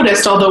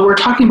noticed, although we're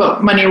talking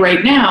about money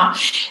right now,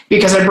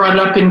 because I brought it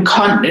up in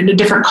a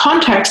different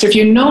context, if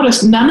you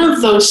notice, none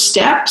of those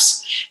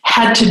steps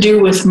had to do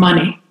with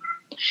money.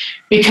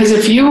 Because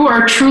if you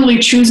are truly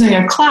choosing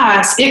a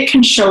class, it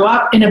can show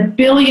up in a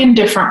billion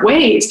different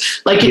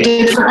ways, like it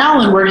did for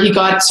Alun, where he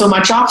got so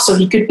much off so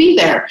he could be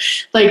there.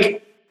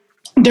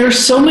 There's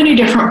so many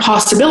different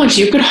possibilities.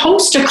 You could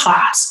host a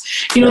class.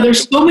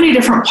 There's so many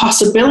different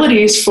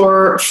possibilities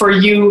for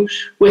you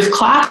with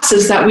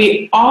classes that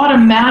we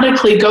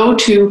automatically go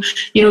to,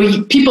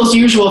 people's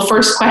usual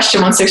first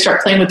question once they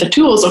start playing with the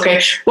tools.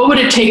 Okay, what would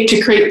it take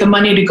to create the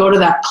money to go to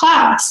that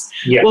class?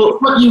 Yeah. Well,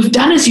 what you've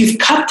done is you've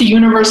cut the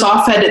universe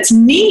off at its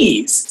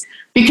knees,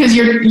 because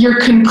you're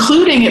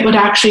concluding it would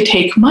actually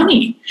take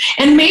money.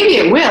 And maybe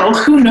it will,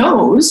 who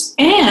knows?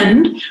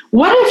 And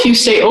what if you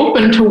stay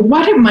open to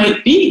what it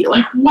might be?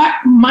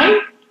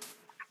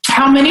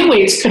 How many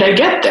ways could I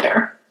get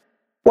there?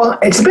 Well,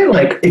 it's a bit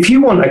like, if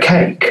you want a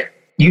cake,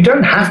 you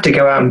don't have to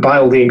go out and buy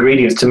all the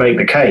ingredients to make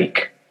the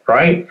cake,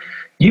 right?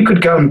 You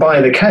could go and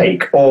buy the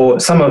cake, or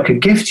someone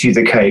could gift you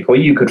the cake, or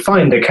you could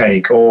find a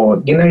cake,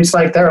 or, it's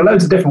like there are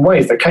loads of different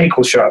ways that cake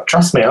will show up.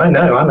 Trust me, I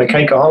know, I'm a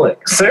cakeaholic.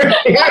 So,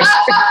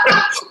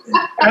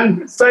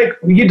 and it's like,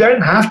 you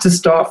don't have to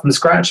start from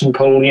scratch and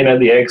pull,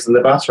 the eggs and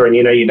the butter, and,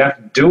 you'd have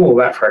to do all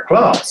that for a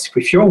class.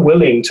 If you're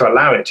willing to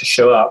allow it to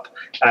show up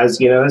as,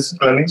 as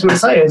Glenyce would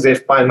say, as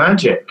if by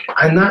magic.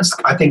 And that's,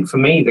 I think, for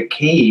me, the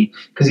key,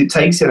 because it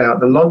takes it out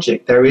the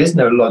logic. There is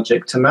no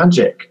logic to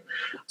magic.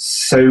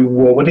 So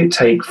what would it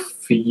take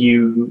for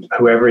you,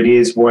 whoever it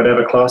is,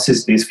 whatever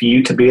classes it is, for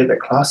you to be at the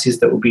classes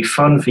that will be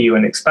fun for you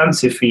and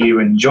expansive for you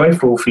and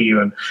joyful for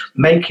you and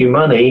make you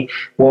money?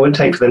 What would it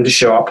take for them to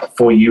show up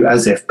for you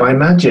as if by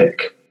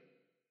magic?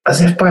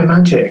 As if by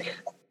magic.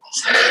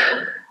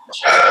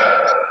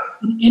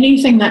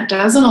 Anything that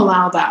doesn't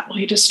allow that, will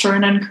you destroy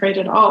and uncreate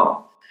it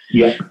all?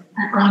 Yeah.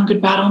 Right, wrong,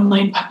 good, bad,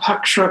 online,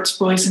 puck, shorts,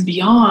 boys, and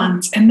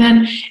beyonds. And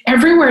then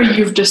everywhere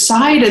you've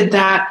decided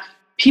that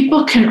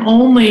people can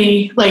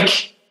only,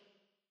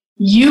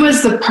 you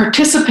as the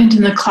participant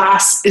in the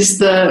class is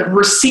the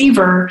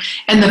receiver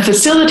and the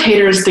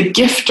facilitator is the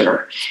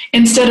gifter,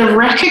 instead of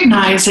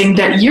recognizing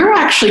that you're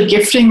actually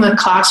gifting the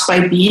class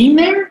by being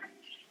there.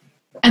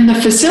 And the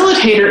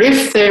facilitator,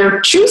 if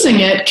they're choosing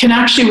it, can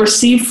actually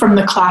receive from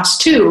the class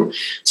too.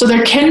 So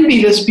there can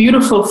be this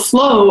beautiful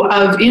flow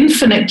of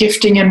infinite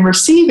gifting and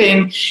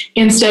receiving,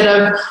 instead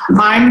of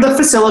I'm the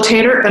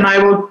facilitator and I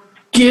will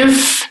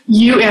give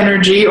you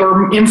energy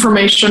or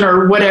information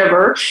or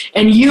whatever,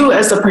 and you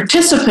as a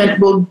participant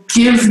will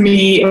give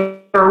me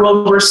or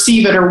will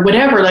receive it or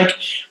whatever. Like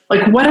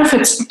what if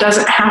it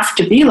doesn't have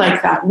to be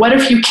like that? What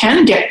if you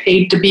can get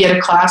paid to be at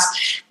a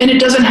class and it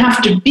doesn't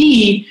have to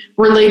be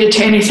related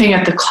to anything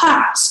at the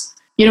class?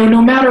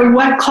 No matter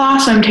what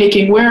class I'm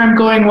taking, where I'm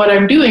going, what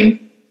I'm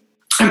doing,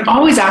 I'm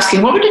always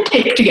asking, what would it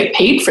take to get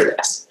paid for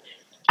this?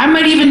 I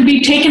might even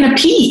be taking a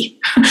pee.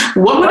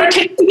 What would it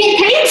take to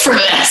get paid for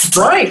this?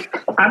 Right,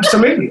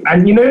 absolutely.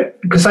 And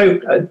so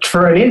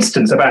for an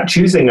instance about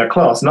choosing a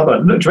class, look,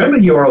 do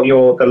you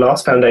remember the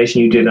last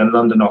foundation you did in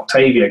London?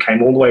 Octavia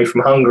came all the way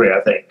from Hungary, I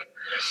think.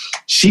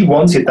 She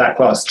wanted that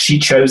class. She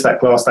chose that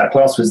class. That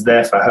class was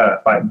there for her,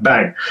 like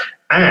bang.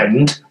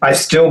 And I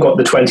still got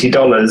the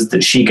 $20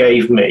 that she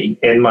gave me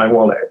in my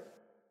wallet.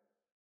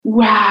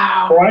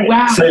 Wow. Right.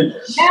 Wow. So,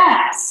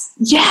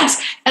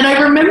 yes. And I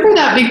remember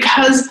that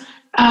because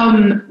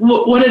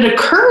what had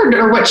occurred,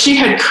 or what she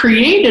had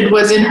created,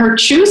 was in her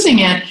choosing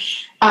it,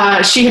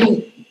 she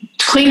had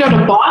cleaned out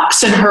a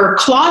box in her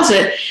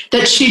closet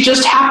that she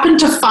just happened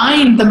to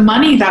find the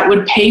money that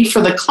would pay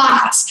for the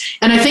class.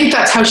 And I think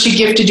that's how she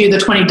gifted you the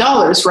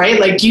 $20, right?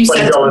 Like you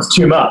said, $20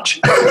 too much.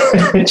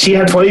 She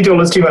had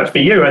 $20 too much for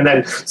you. And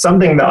then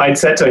something that I'd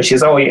said to her,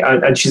 she's, I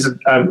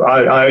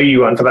owe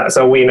you one for that.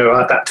 So I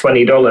had that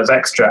 $20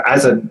 extra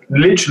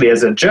literally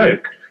as a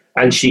joke.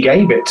 And she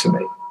gave it to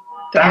me.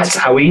 That's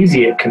how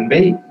easy it can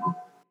be.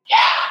 Yeah.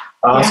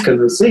 Ask and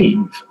receive.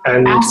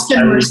 Ask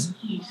and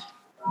receive.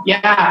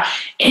 Yeah.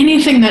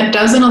 Anything that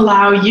doesn't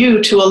allow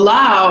you to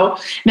allow.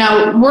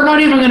 Now, we're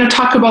not even going to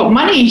talk about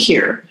money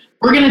here.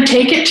 We're going to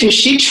take it to,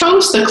 she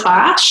chose the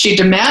class. She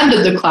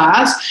demanded the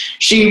class.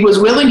 She was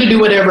willing to do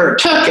whatever it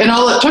took. And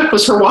all it took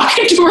was her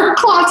walking to her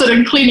closet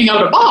and cleaning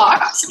out a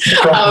box.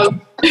 So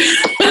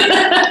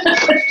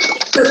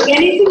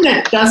anything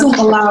that doesn't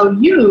allow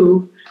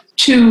you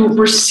to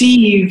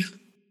receive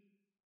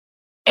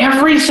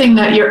everything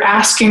that you're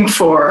asking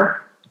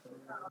for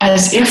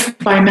as if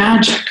by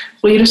magic.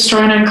 Will you destroy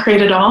and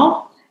uncreate it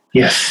all?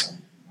 Yes.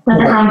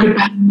 Right, wrong, good,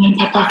 bad, and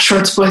pet, box,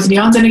 shorts, boys, and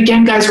beyonds. And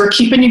again, guys, we're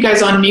keeping you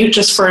guys on mute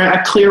just for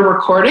a clear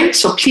recording.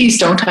 So please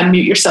don't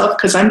unmute yourself,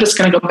 because I'm just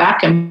going to go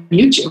back and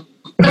mute you.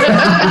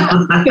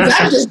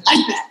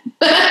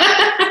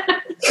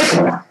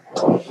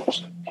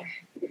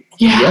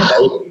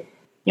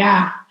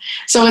 Yeah.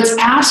 So it's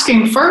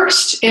asking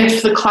first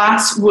if the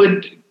class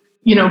would,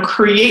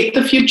 create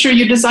the future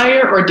you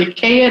desire or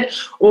decay it,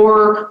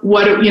 or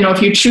what,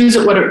 if you choose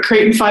it, what it would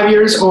create in 5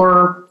 years,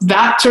 or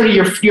that sort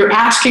of, you're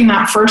asking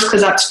that first,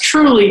 because that's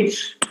truly,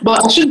 well,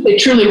 I shouldn't say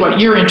truly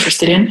what you're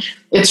interested in.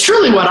 It's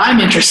truly what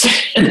I'm interested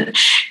in.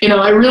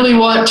 I really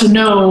want to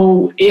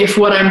know if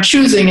what I'm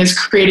choosing is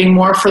creating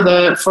more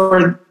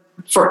for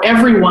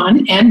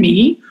everyone and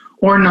me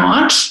or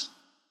not.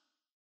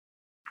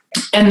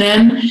 And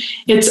then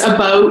it's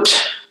about,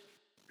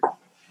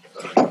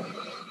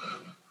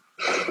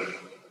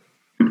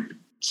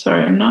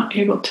 sorry, I'm not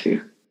able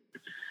to.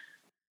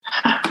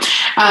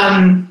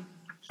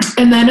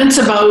 And then it's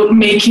about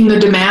making the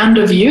demand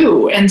of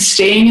you and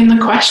staying in the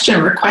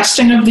question,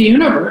 requesting of the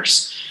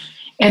universe.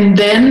 And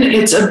then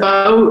it's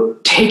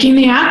about taking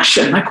the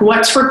action, like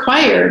what's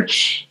required.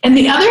 And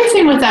the other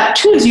thing with that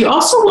too is you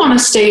also want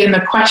to stay in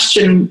the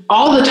question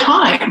all the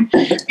time,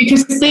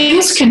 because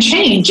things can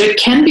change. It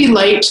can be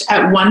light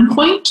at one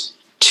point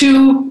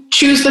to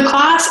choose the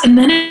class, and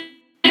then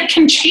it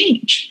can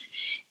change.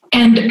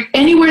 And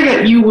anywhere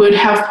that you would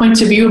have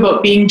points of view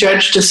about being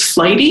judged as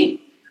flighty,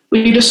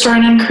 will you destroy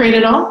and uncreate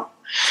it all?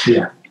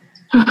 Yeah.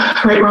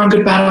 Right, wrong,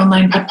 good, bad,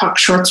 online, pet,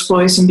 pox, shorts,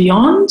 boys, and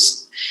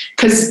beyonds.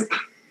 Because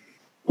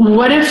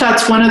what if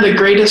that's one of the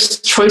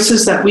greatest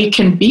choices that we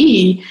can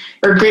be,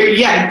 or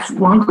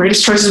one of the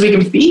greatest choices we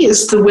can be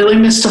is the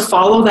willingness to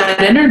follow that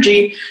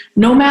energy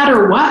no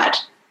matter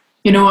what.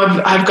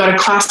 I've got a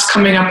class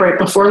coming up right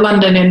before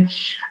London, and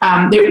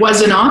it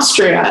was in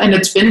Austria, and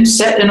it's been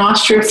set in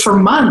Austria for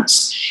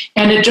months,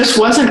 and it just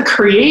wasn't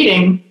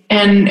creating,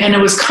 and it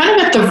was kind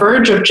of at the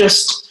verge of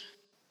just,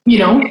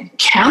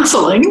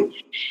 canceling.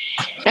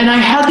 And I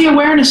had the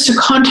awareness to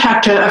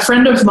contact a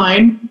friend of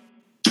mine,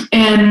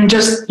 and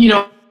just,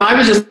 I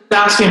was just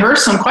asking her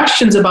some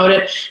questions about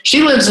it.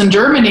 She lives in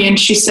Germany, and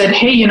she said,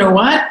 hey, you know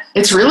what?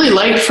 It's really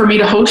light for me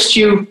to host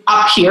you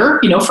up here,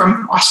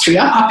 from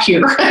Austria up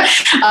here.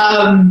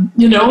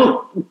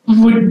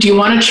 Do you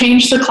want to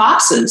change the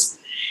classes?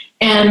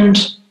 And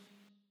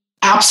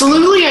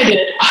absolutely I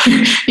did.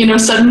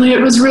 Suddenly it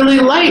was really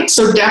light.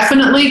 So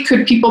definitely,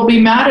 could people be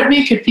mad at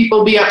me? Could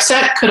people be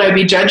upset? Could I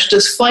be judged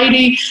as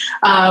flighty?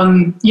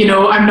 I'm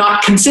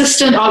not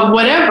consistent,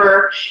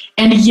 whatever.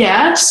 And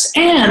yes,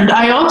 and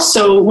I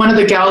also, one of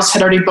the gals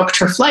had already booked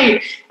her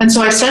flight. And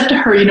so I said to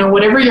her,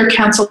 whatever your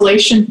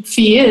cancellation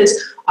fee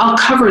is, I'll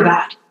cover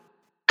that.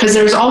 Because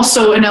there's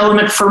also an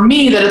element for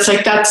me that it's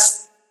like, that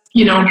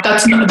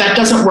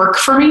doesn't work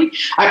for me.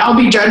 I'll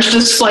be judged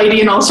as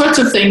flighty and all sorts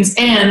of things.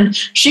 And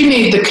she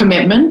made the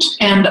commitment,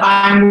 and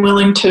I'm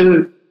willing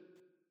to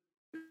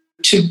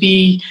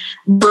be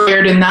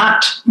prepared in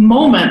that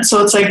moment.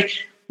 So it's like,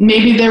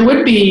 maybe there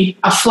would be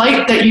a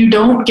flight that you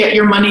don't get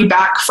your money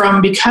back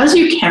from because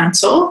you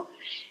cancel.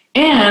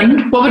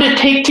 And what would it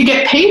take to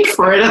get paid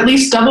for it? At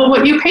least double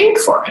what you paid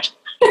for it.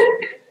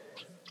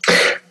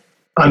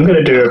 I'm going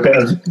to do a bit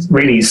of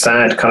really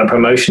sad kind of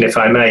promotion, if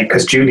I may,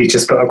 because Julie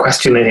just put a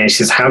question in here. She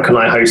says, how can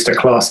I host a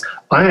class?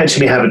 I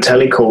actually have a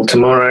telecall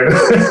tomorrow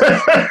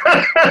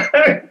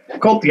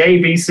called the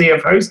ABC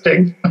of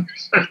hosting.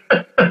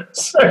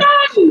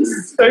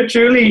 So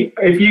Julie,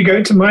 if you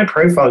go to my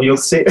profile, you'll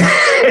see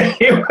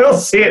you will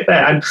see it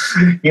there. And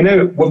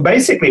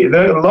basically,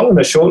 the long and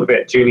the short of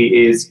it,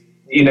 Julie, is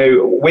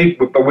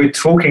we're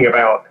talking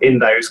about in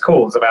those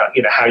calls about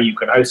how you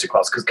can host a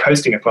class, because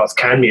hosting a class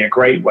can be a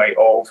great way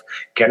of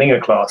getting a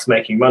class,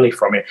 making money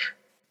from it.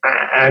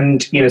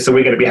 And so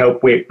we're going to be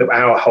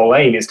our whole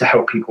aim is to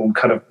help people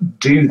kind of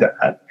do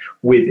that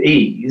with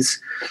ease.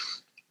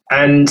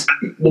 And,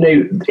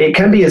 it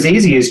can be as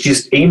easy as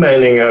just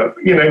emailing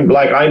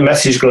like I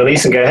messaged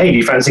Glenyce and go, hey, do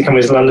you fancy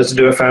coming to London to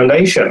do a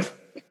foundation?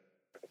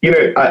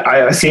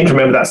 I seem to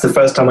remember that's the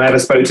first time I ever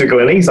spoke to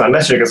Glenyce. I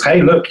messaged her and goes,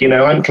 hey, look,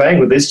 I'm playing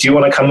with this. Do you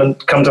want to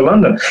come to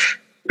London?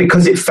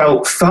 Because it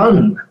felt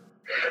fun.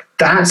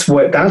 That's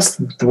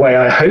the way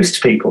I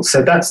host people.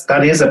 So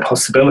that is a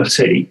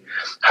possibility.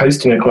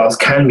 Hosting a class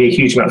can be a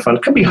huge amount of fun.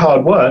 It can be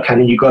hard work,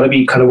 and you've got to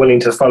be kind of willing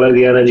to follow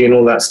the energy and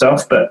all that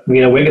stuff. But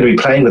we're going to be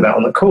playing with that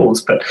on the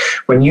calls. But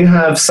when you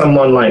have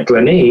someone like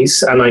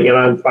Glenyce, and I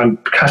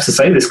have to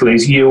say this,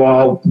 Glenyce, you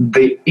are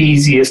the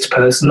easiest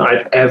person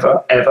I've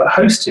ever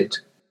hosted,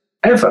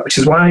 ever. Which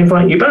is why I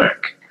invite you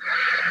back.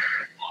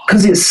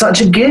 Because it's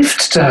such a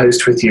gift to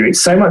host with you. It's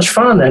so much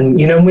fun. And,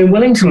 we're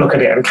willing to look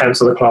at it and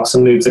cancel the class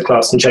and move the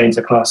class and change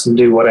the class and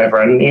do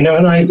whatever. And,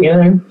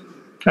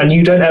 and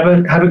you don't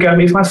ever have a go at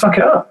me if I fuck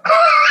it up.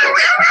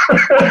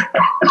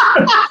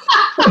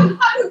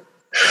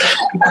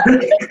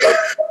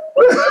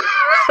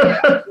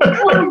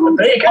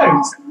 There you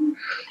go.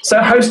 So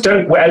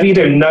whatever you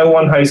do, no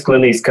one hosts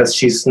Glenyce because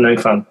she's no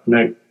fun.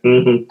 No.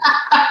 Mm-hmm.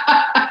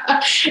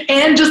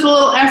 And just a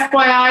little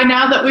FYI,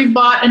 now that we've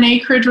bought an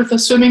acreage with a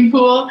swimming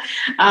pool,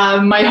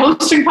 my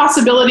hosting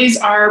possibilities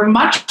are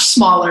much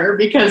smaller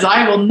because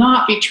I will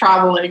not be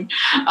traveling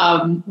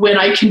when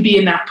I can be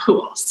in that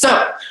pool.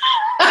 So,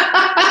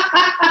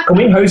 can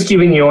we host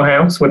you in your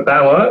house? Would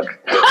that work?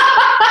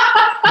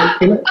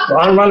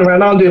 I'll run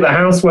around, I'll do the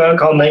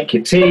housework, I'll make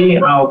your tea,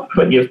 I'll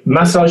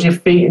massage your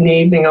feet in the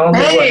evening.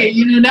 Hey,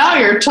 now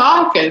you're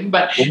talking.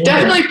 But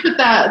definitely put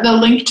the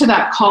link to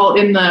that call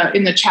in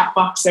the chat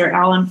box there,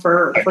 Alan,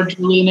 for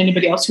Julie and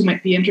anybody else who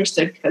might be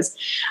interested. Because,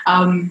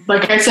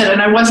 like I said,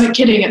 and I wasn't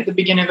kidding at the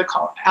beginning of the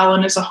call,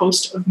 Alan is a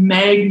host of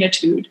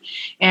magnitude,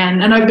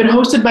 and I've been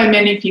hosted by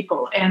many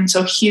people, and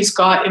so he's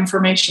got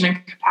information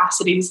and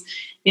capacities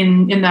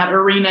in that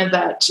arena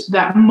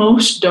that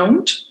most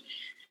don't.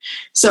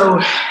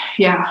 So,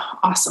 yeah,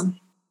 awesome.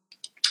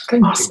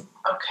 Thank you.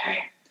 Okay.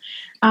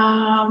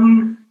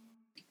 I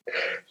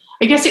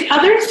guess the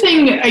other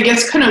thing,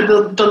 kind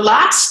of the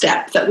last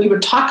step that we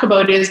would talk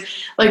about is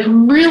like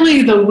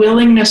really the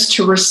willingness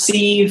to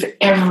receive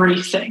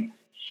everything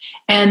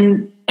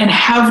and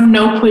have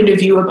no point of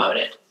view about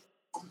it.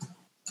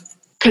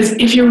 Because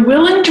if you're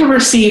willing to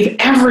receive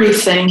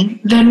everything,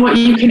 then what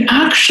you can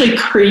actually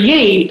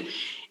create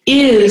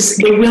is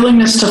the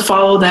willingness to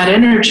follow that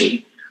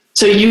energy.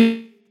 So you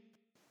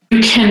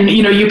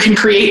can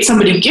create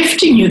somebody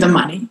gifting you the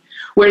money,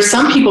 where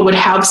some people would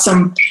have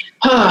some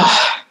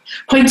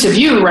points of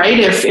view, right?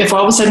 If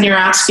all of a sudden you're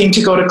asking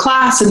to go to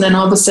class and then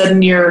all of a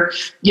sudden you're,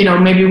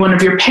 maybe one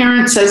of your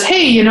parents says,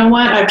 hey, you know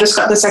what, I've just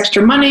got this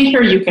extra money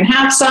here, you can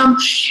have some.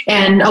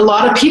 And a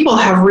lot of people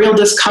have real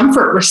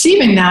discomfort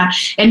receiving that.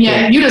 And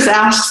yet you just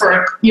asked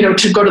for,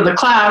 to go to the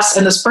class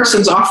and this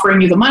person's offering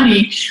you the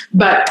money,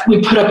 but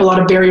we put up a lot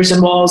of barriers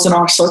and walls and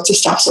all sorts of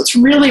stuff. So it's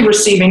really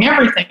receiving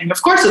everything.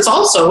 Of course, it's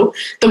also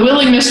the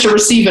willingness to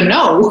receive a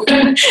no,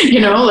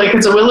 like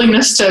it's a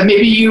willingness to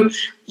maybe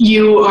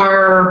you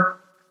are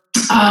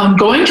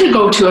going to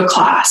go to a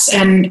class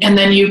and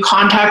then you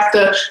contact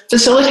the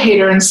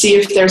facilitator and see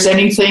if there's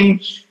anything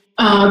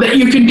that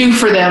you can do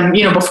for them,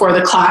 before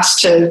the class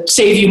to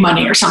save you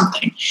money or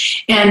something.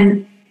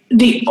 And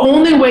the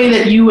only way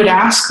that you would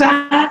ask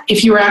that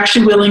if you were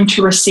actually willing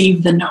to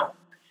receive the no.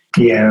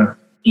 Yeah.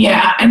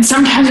 Yeah. And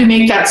sometimes we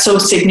make that so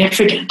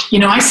significant.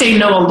 I say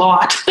no a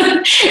lot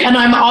and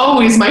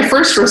my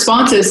first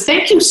response is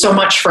thank you so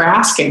much for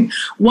asking.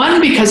 One,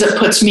 because it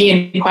puts me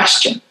in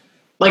question.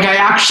 Like I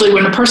actually,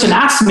 when a person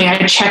asks me,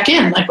 I check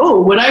in like,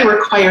 oh, would I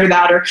require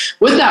that? Or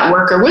would that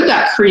work? Or would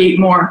that create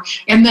more?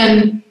 And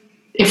then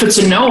if it's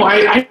a no,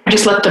 I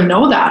just let them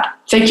know that.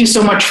 Thank you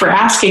so much for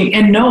asking.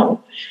 And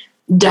no,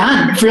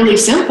 done. Really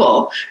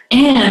simple.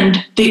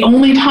 And the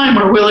only time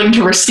we're willing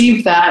to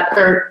receive that,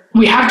 or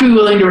we have to be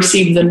willing to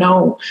receive the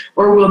no,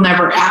 or we'll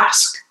never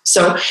ask.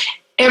 So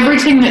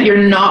everything that you're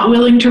not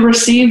willing to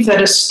receive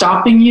that is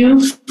stopping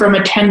you from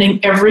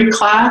attending every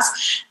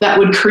class that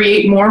would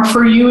create more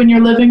for you in your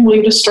living, will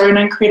you destroy and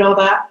uncreate all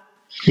that?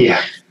 Yeah.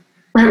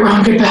 Right,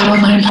 wrong, good, bad,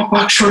 online, pop,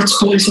 box,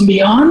 shorts, boys, and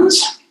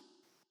beyonds.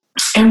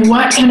 And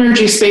what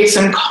energy, space,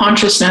 and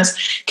consciousness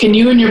can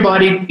you and your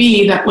body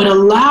be that would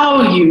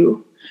allow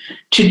you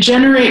to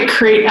generate,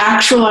 create,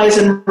 actualize,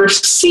 and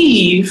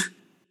receive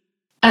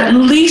at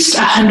least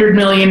 $100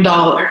 million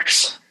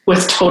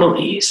with total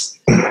ease?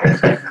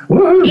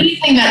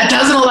 Anything that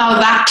doesn't allow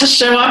that to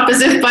show up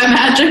as if by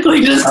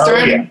magically just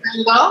throwing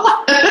it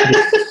all.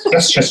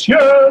 That's just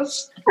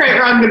yours. Right,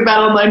 wrong, good, bad,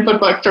 online, put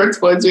buck, shorts,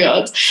 boys,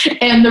 beyonds.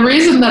 And the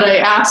reason that I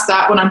ask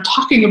that when I'm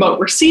talking about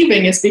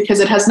receiving is because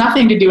it has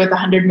nothing to do with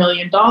 $100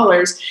 million.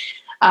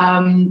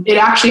 It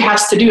actually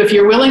has to do, if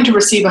you're willing to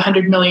receive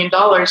 $100 million,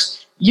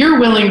 you're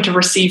willing to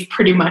receive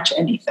pretty much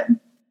anything.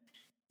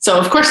 So,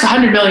 of course, the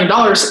 $100 million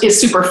is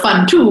super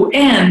fun, too.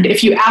 And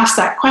if you ask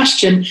that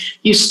question,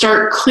 you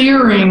start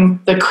clearing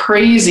the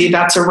crazy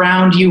that's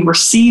around you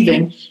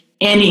receiving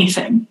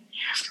anything.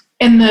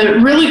 And the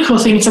really cool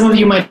thing, some of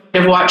you might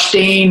have watched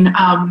Dane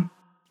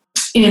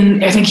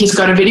I think he's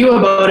got a video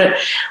about it,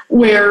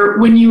 where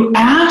when you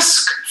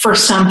ask for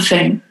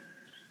something,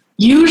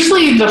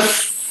 usually the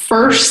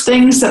first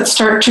things that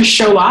start to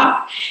show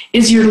up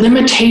is your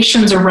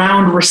limitations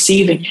around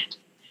receiving it.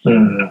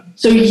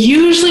 So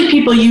usually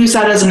people use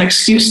that as an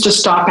excuse to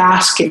stop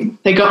asking.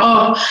 They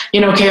go,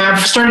 okay, I've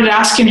started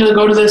asking to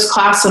go to this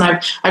class, and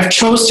I've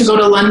chose to go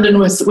to London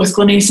with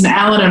Glenyce and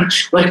Alun, and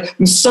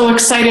I'm so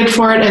excited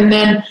for it. And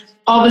then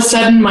all of a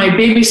sudden my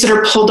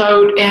babysitter pulled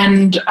out,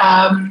 and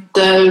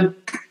the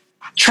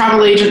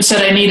travel agent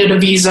said I needed a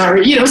visa,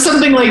 or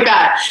something like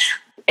that.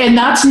 And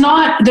that's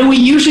not, then we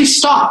usually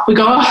stop. We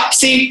go,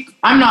 see,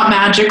 I'm not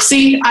magic.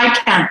 See, I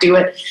can't do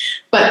it.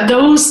 But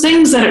those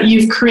things that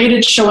you've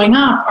created showing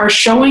up are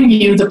showing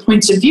you the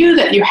points of view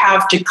that you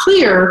have to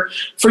clear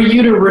for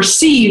you to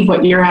receive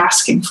what you're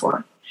asking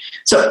for.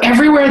 So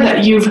everywhere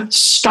that you've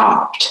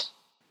stopped,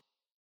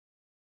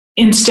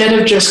 instead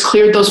of just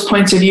cleared those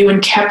points of view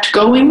and kept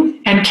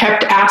going and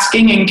kept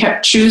asking and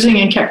kept choosing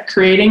and kept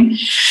creating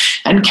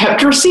and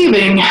kept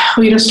receiving,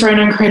 we just try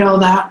and create all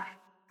that.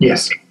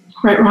 Yes.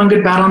 Right, wrong,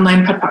 good, bad,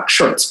 online, put, puck,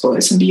 shorts,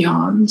 boys, and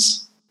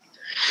beyonds.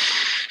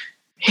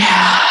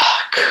 Yeah,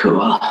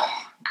 cool.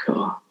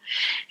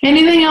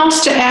 Anything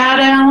else to add,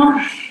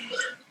 Alun?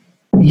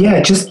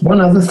 Yeah, just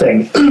one other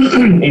thing.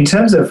 In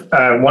terms of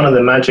one of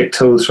the magic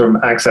tools from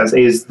Access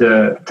is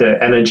the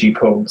energy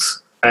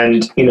pulls.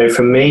 And,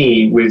 for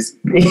me, with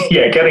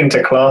getting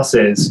to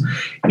classes,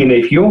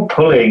 if you're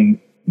pulling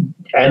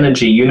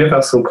energy,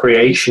 universal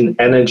creation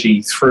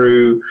energy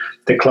through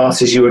the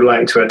classes you would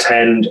like to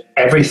attend,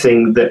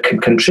 everything that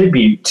can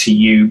contribute to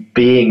you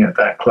being at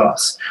that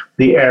class,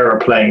 the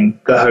aeroplane,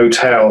 the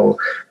hotel,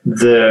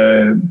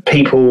 the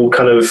people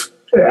kind of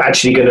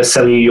actually going to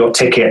sell you your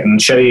ticket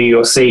and show you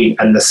your seat,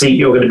 and the seat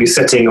you're going to be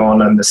sitting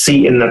on, and the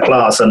seat in the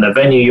class, and the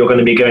venue you're going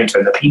to be going to,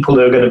 and the people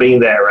who are going to be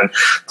there, and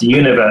the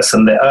universe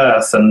and the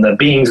earth and the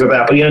beings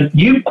without. But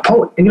you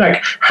pull,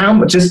 how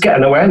much, just get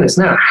an awareness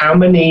now, how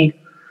many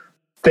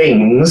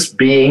things,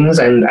 beings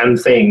and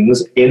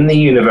things in the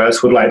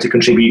universe would like to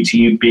contribute to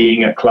you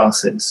being at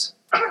classes,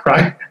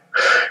 right?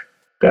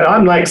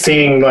 I'm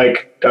seeing I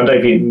don't know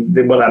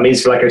if what that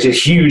means, a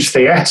just huge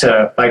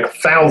theater,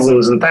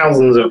 thousands and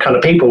thousands of kind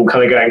of people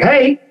kind of going,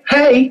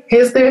 hey,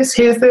 here's this.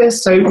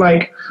 So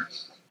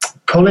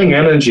pulling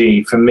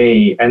energy, for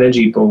me,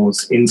 energy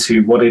balls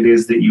into what it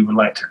is that you would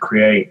like to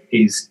create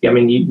is,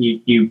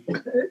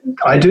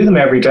 I do them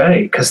every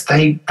day because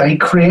they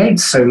create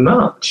so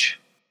much.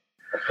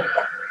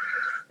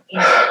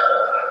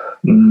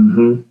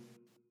 Mm-hmm.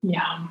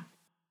 Yeah.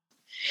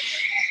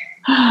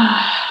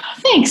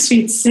 Thanks,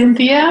 sweet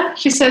Cynthia.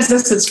 She says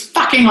this is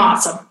fucking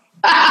awesome.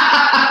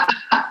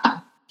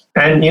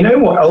 And you know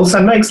what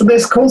also makes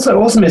this call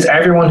so awesome is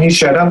everyone who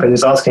showed up and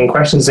is asking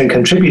questions and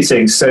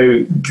contributing.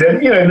 So,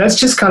 that's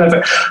just kind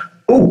of,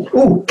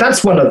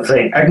 that's one other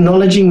thing.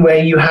 Acknowledging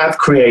where you have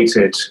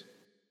created.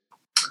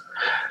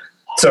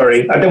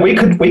 Sorry, I think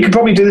we could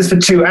probably do this for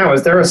 2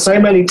 hours. There are so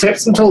many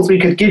tips and tools we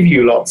could give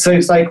you lots. So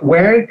it's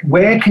where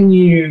can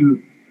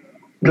you,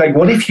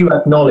 what if you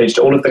acknowledged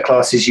all of the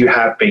classes you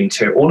have been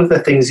to, all of the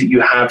things that you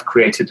have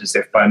created as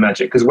if by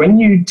magic? Because when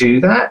you do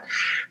that,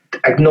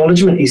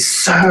 acknowledgement is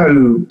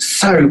so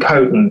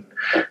potent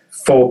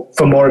for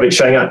more of it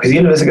showing up. Because the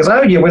universe goes,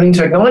 oh, you're willing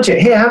to acknowledge it.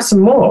 Here, have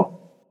some more.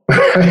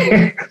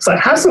 It's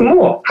have some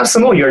more.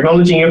 You're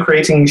acknowledging you're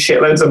creating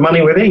shitloads of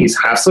money with ease.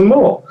 Have some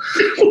more.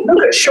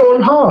 Look at Sean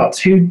Hart,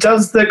 who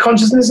does the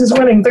Consciousness is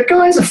Winning. The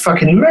guy's a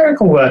fucking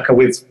miracle worker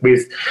with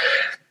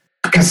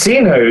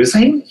casinos.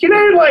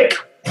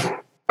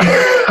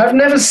 I've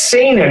never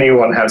seen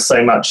anyone have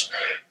so much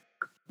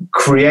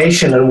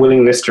creation and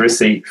willingness to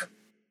receive.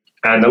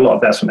 And a lot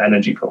of that's from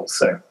energy pulls.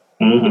 So,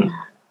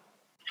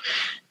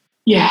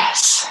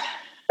 Yes.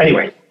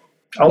 Anyway,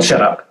 I'll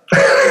shut up.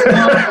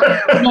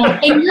 No,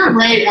 and you're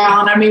right,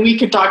 Alun. We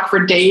could talk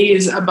for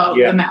days about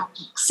the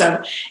magic.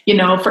 So,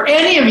 for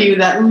any of you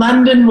that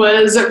London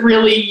was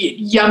really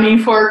yummy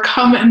for,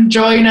 come and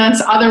join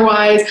us.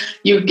 Otherwise,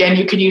 you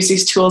could use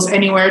these tools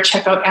anywhere.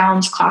 Check out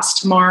Alun's class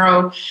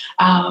tomorrow.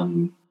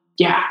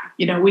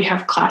 We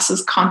have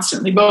classes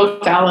constantly,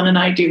 both Alun and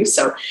I do.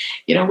 So,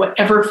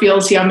 whatever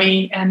feels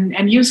yummy,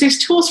 and use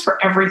these tools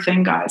for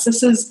everything, guys.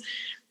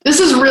 This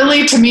is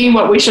really, to me,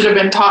 what we should have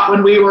been taught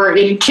when we were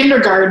in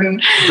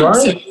kindergarten. Right.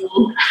 So,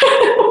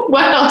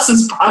 what else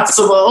is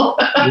possible?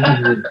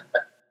 Mm-hmm.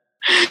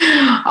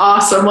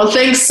 Awesome. Well,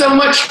 thanks so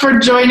much for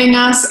joining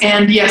us.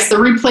 And yes, the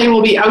replay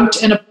will be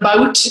out and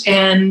about.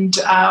 And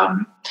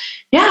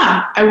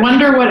yeah, I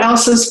wonder what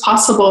else is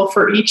possible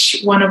for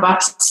each one of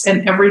us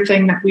and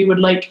everything that we would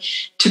like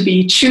to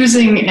be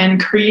choosing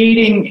and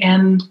creating,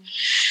 and,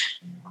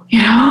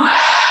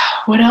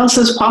 what else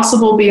is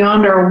possible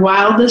beyond our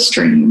wildest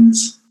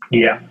dreams.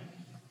 Yeah.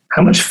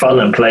 How much fun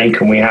and play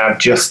can we have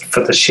just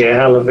for the sheer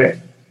hell of it?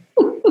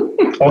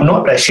 Or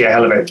not the sheer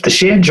hell of it, the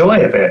sheer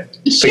joy of it.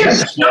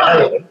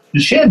 The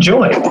sheer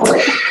joy.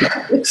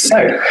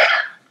 So,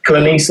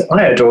 Glenyce,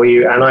 I adore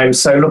you, and I'm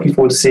so looking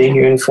forward to seeing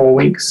you in 4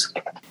 weeks.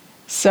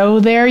 So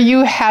there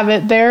you have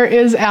it. There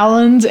is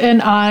Alun's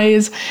and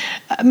I's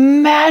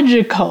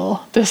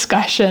magical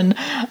discussion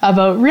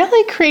about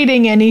really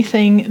creating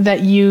anything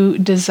that you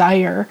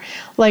desire,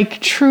 like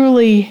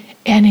truly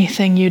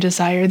anything you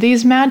desire.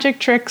 These magic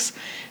tricks,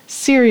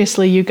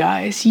 seriously, you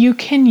guys, you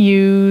can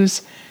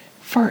use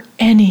for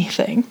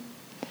anything.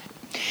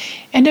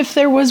 And if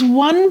there was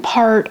one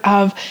part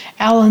of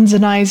Alun's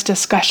and I's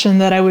discussion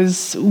that I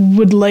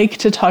would like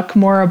to talk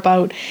more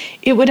about,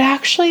 it would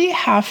actually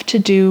have to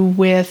do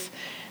with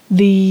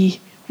the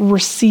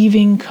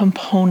receiving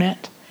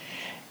component.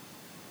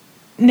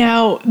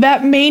 Now,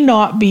 that may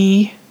not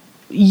be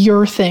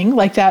your thing,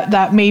 like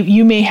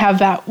you may have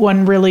that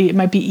one really, it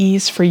might be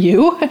ease for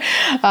you.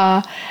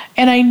 And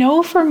I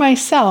know for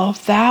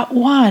myself, that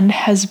one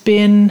has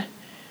been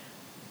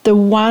the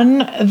one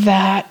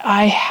that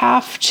I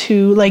have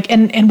to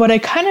and what I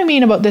kind of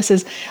mean about this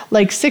is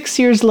 6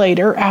 years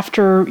later,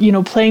 after,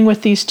 playing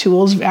with these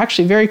tools,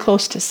 actually very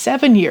close to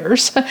 7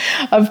 years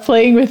of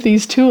playing with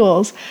these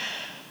tools,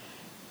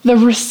 the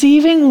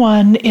receiving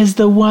one is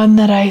the one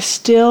that I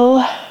still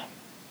not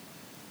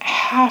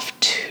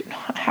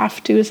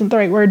have to isn't the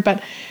right word,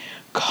 but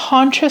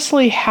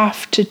consciously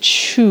have to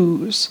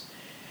choose.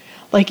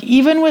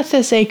 Even with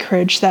this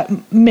acreage that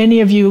many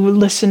of you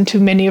listen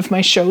to many of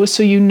my shows,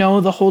 so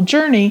the whole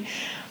journey.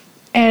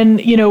 And,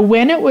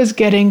 when it was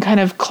getting kind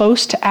of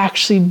close to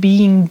actually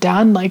being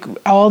done,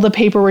 all the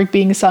paperwork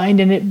being signed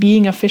and it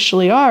being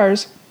officially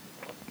ours,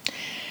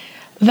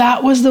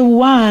 that was the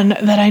one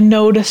that I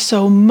noticed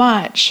so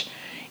much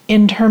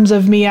in terms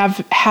of me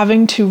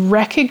having to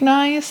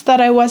recognize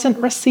that I wasn't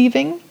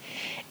receiving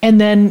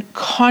and then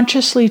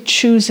consciously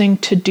choosing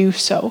to do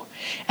so.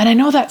 And I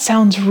know that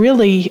sounds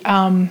really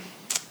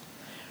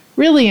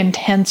really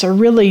intense or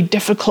really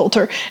difficult,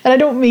 and I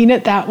don't mean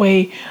it that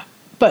way,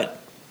 but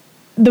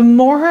the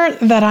more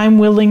that I'm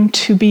willing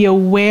to be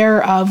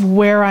aware of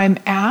where I'm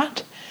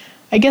at,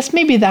 I guess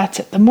maybe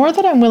that's it. The more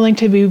that I'm willing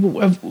to be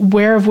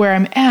aware of where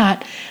I'm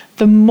at,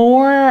 the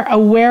more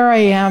aware I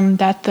am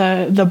that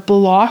the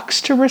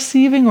blocks to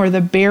receiving, or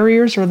the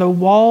barriers or the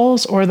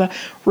walls or the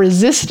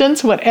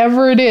resistance,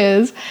 whatever it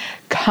is,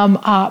 come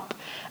up,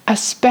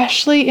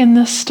 especially in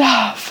the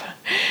stuff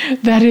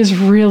that is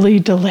really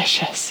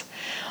delicious.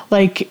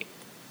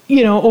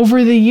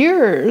 Over the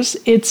years,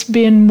 it's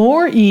been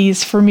more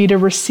ease for me to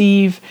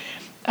receive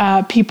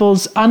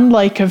people's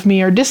unlike of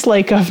me or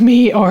dislike of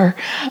me, or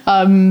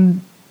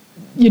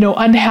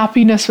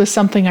unhappiness with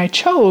something I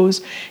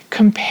chose,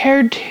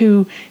 compared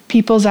to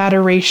people's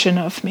adoration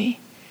of me.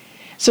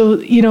 So,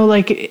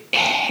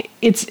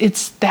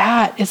 it's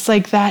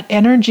that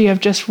energy of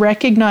just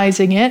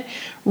recognizing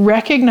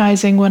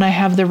when I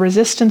have the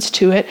resistance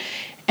to it,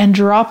 and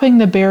dropping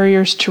the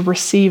barriers to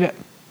receive it.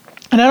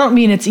 And I don't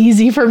mean it's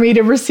easy for me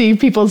to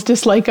receive people's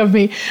dislike of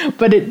me,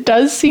 but it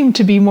does seem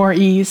to be more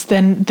ease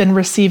than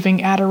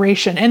receiving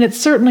adoration. And it's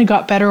certainly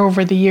got better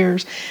over the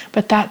years,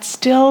 but that's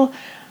still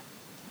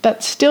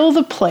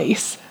the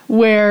place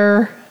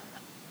where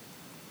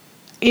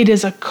it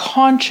is a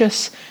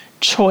conscious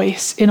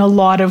choice in a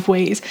lot of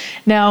ways.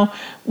 Now,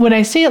 when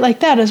I say it like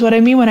that, is what I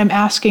mean when I'm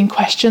asking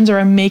questions or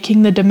I'm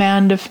making the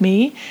demand of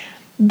me.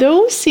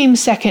 Those seem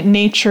second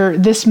nature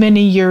this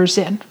many years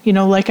in.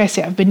 Like I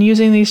say, I've been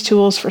using these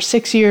tools for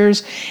 6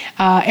 years,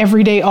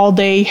 every day, all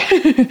day.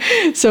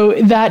 So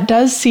that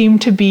does seem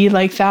to be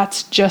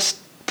that's just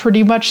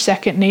pretty much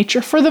second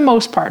nature for the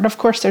most part. Of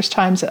course, there's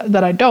times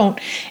that I don't,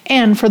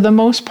 and for the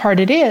most part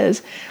it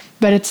is.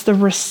 But it's the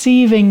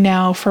receiving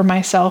now for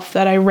myself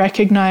that I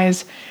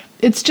recognize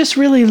it's just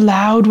really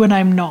loud when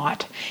I'm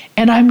not.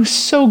 And I'm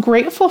so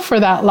grateful for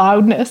that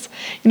loudness.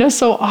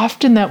 So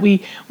often that we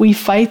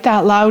fight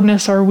that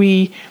loudness, or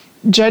we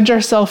judge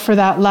ourselves for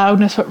that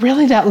loudness, but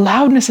really that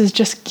loudness is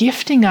just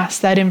gifting us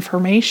that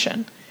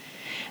information.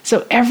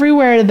 So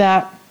everywhere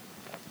that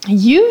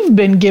you've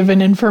been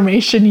given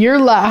information,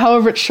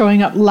 however it's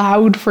showing up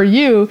loud for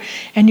you,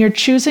 and you're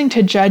choosing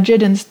to judge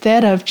it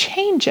instead of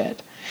change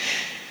it.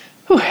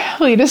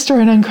 We destroy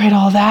and uncreate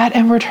all that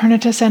and return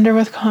it to sender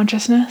with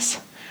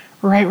consciousness.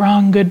 Right,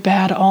 wrong, good,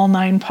 bad, all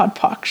 9 pod,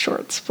 poc,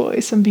 shorts,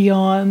 boys, and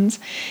beyonds.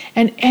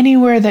 And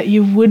anywhere that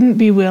you wouldn't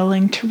be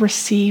willing to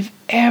receive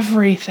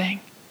everything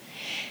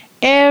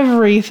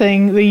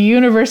the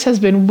universe has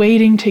been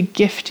waiting to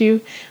gift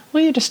you,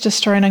 will you just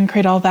destroy and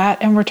uncreate all that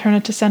and return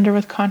it to sender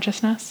with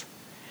consciousness?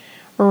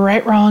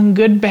 Right, wrong,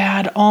 good,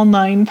 bad, all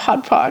 9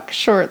 pod, poc,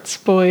 shorts,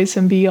 boys,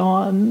 and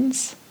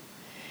beyonds.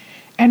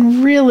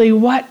 And really,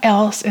 what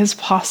else is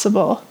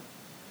possible?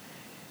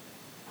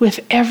 with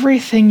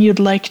everything you'd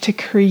like to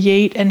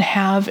create and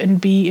have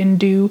and be and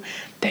do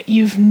that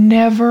you've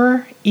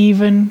never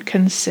even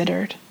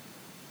considered.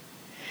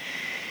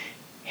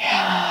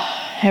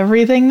 Yeah,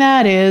 everything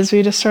that is,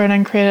 we destroy and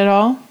uncreate it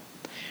all.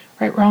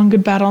 Right, wrong,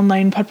 good, bad, all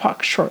nine, POD,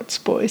 POC, shorts,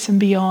 boys, and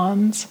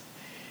beyonds.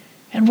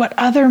 And what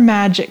other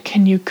magic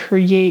can you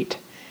create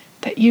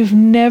that you've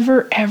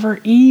never, ever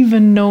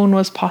even known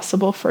was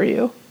possible for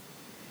you?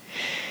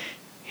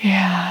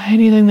 Yeah,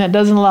 anything that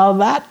doesn't allow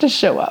that to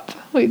show up,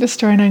 we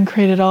destroy and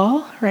uncreate it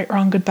all. Right,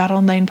 wrong, good, bad,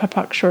 all nine, POD,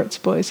 POC, shorts,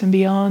 boys, and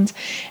beyonds.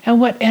 And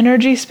what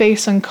energy,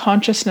 space, and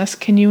consciousness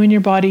can you and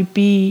your body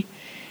be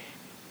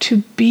to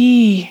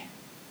be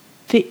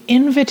the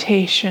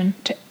invitation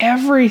to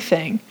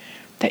everything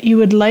that you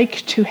would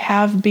like to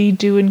have, be,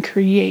 do, and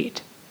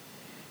create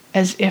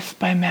as if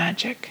by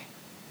magic?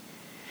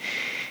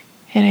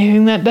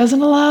 Anything that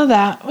doesn't allow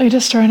that, we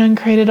destroy and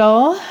uncreate it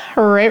all.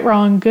 Right,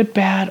 wrong, good,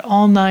 bad,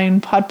 all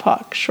nine, POD,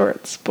 POC,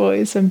 shorts,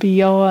 boys, and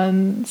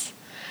beyonds.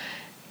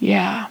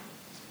 Yeah.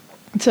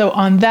 So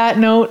on that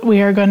note,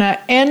 we are going to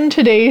end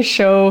today's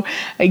show.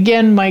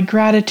 Again, my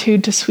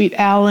gratitude to sweet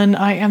Alun.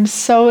 I am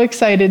so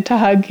excited to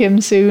hug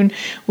him soon.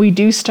 We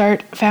do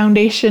start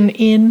Foundation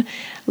in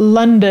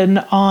London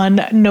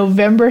on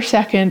November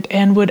 2nd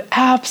and would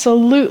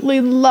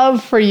absolutely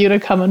love for you to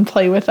come and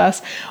play with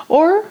us,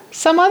 or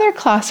some other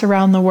class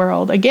around the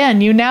world.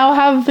 Again, you now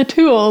have the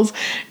tools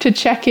to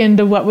check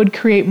into what would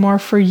create more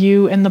for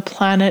you and the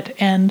planet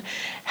and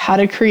how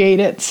to create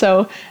it.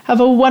 So have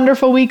a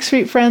wonderful week,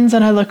 sweet friends,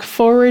 and I look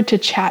forward to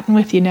chatting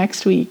with you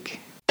next week.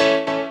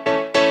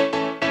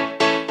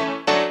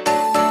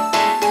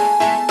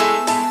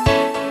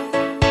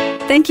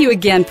 Thank you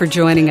again for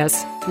joining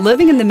us.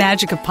 Living in the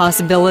Magic of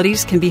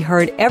Possibilities can be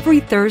heard every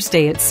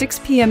Thursday at 6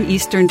 p.m.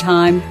 Eastern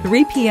Time,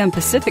 3 p.m.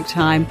 Pacific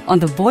Time on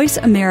the Voice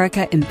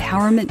America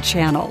Empowerment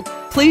Channel.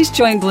 Please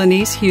join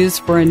Glenyce Hughes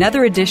for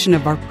another edition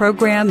of our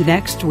program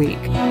next week.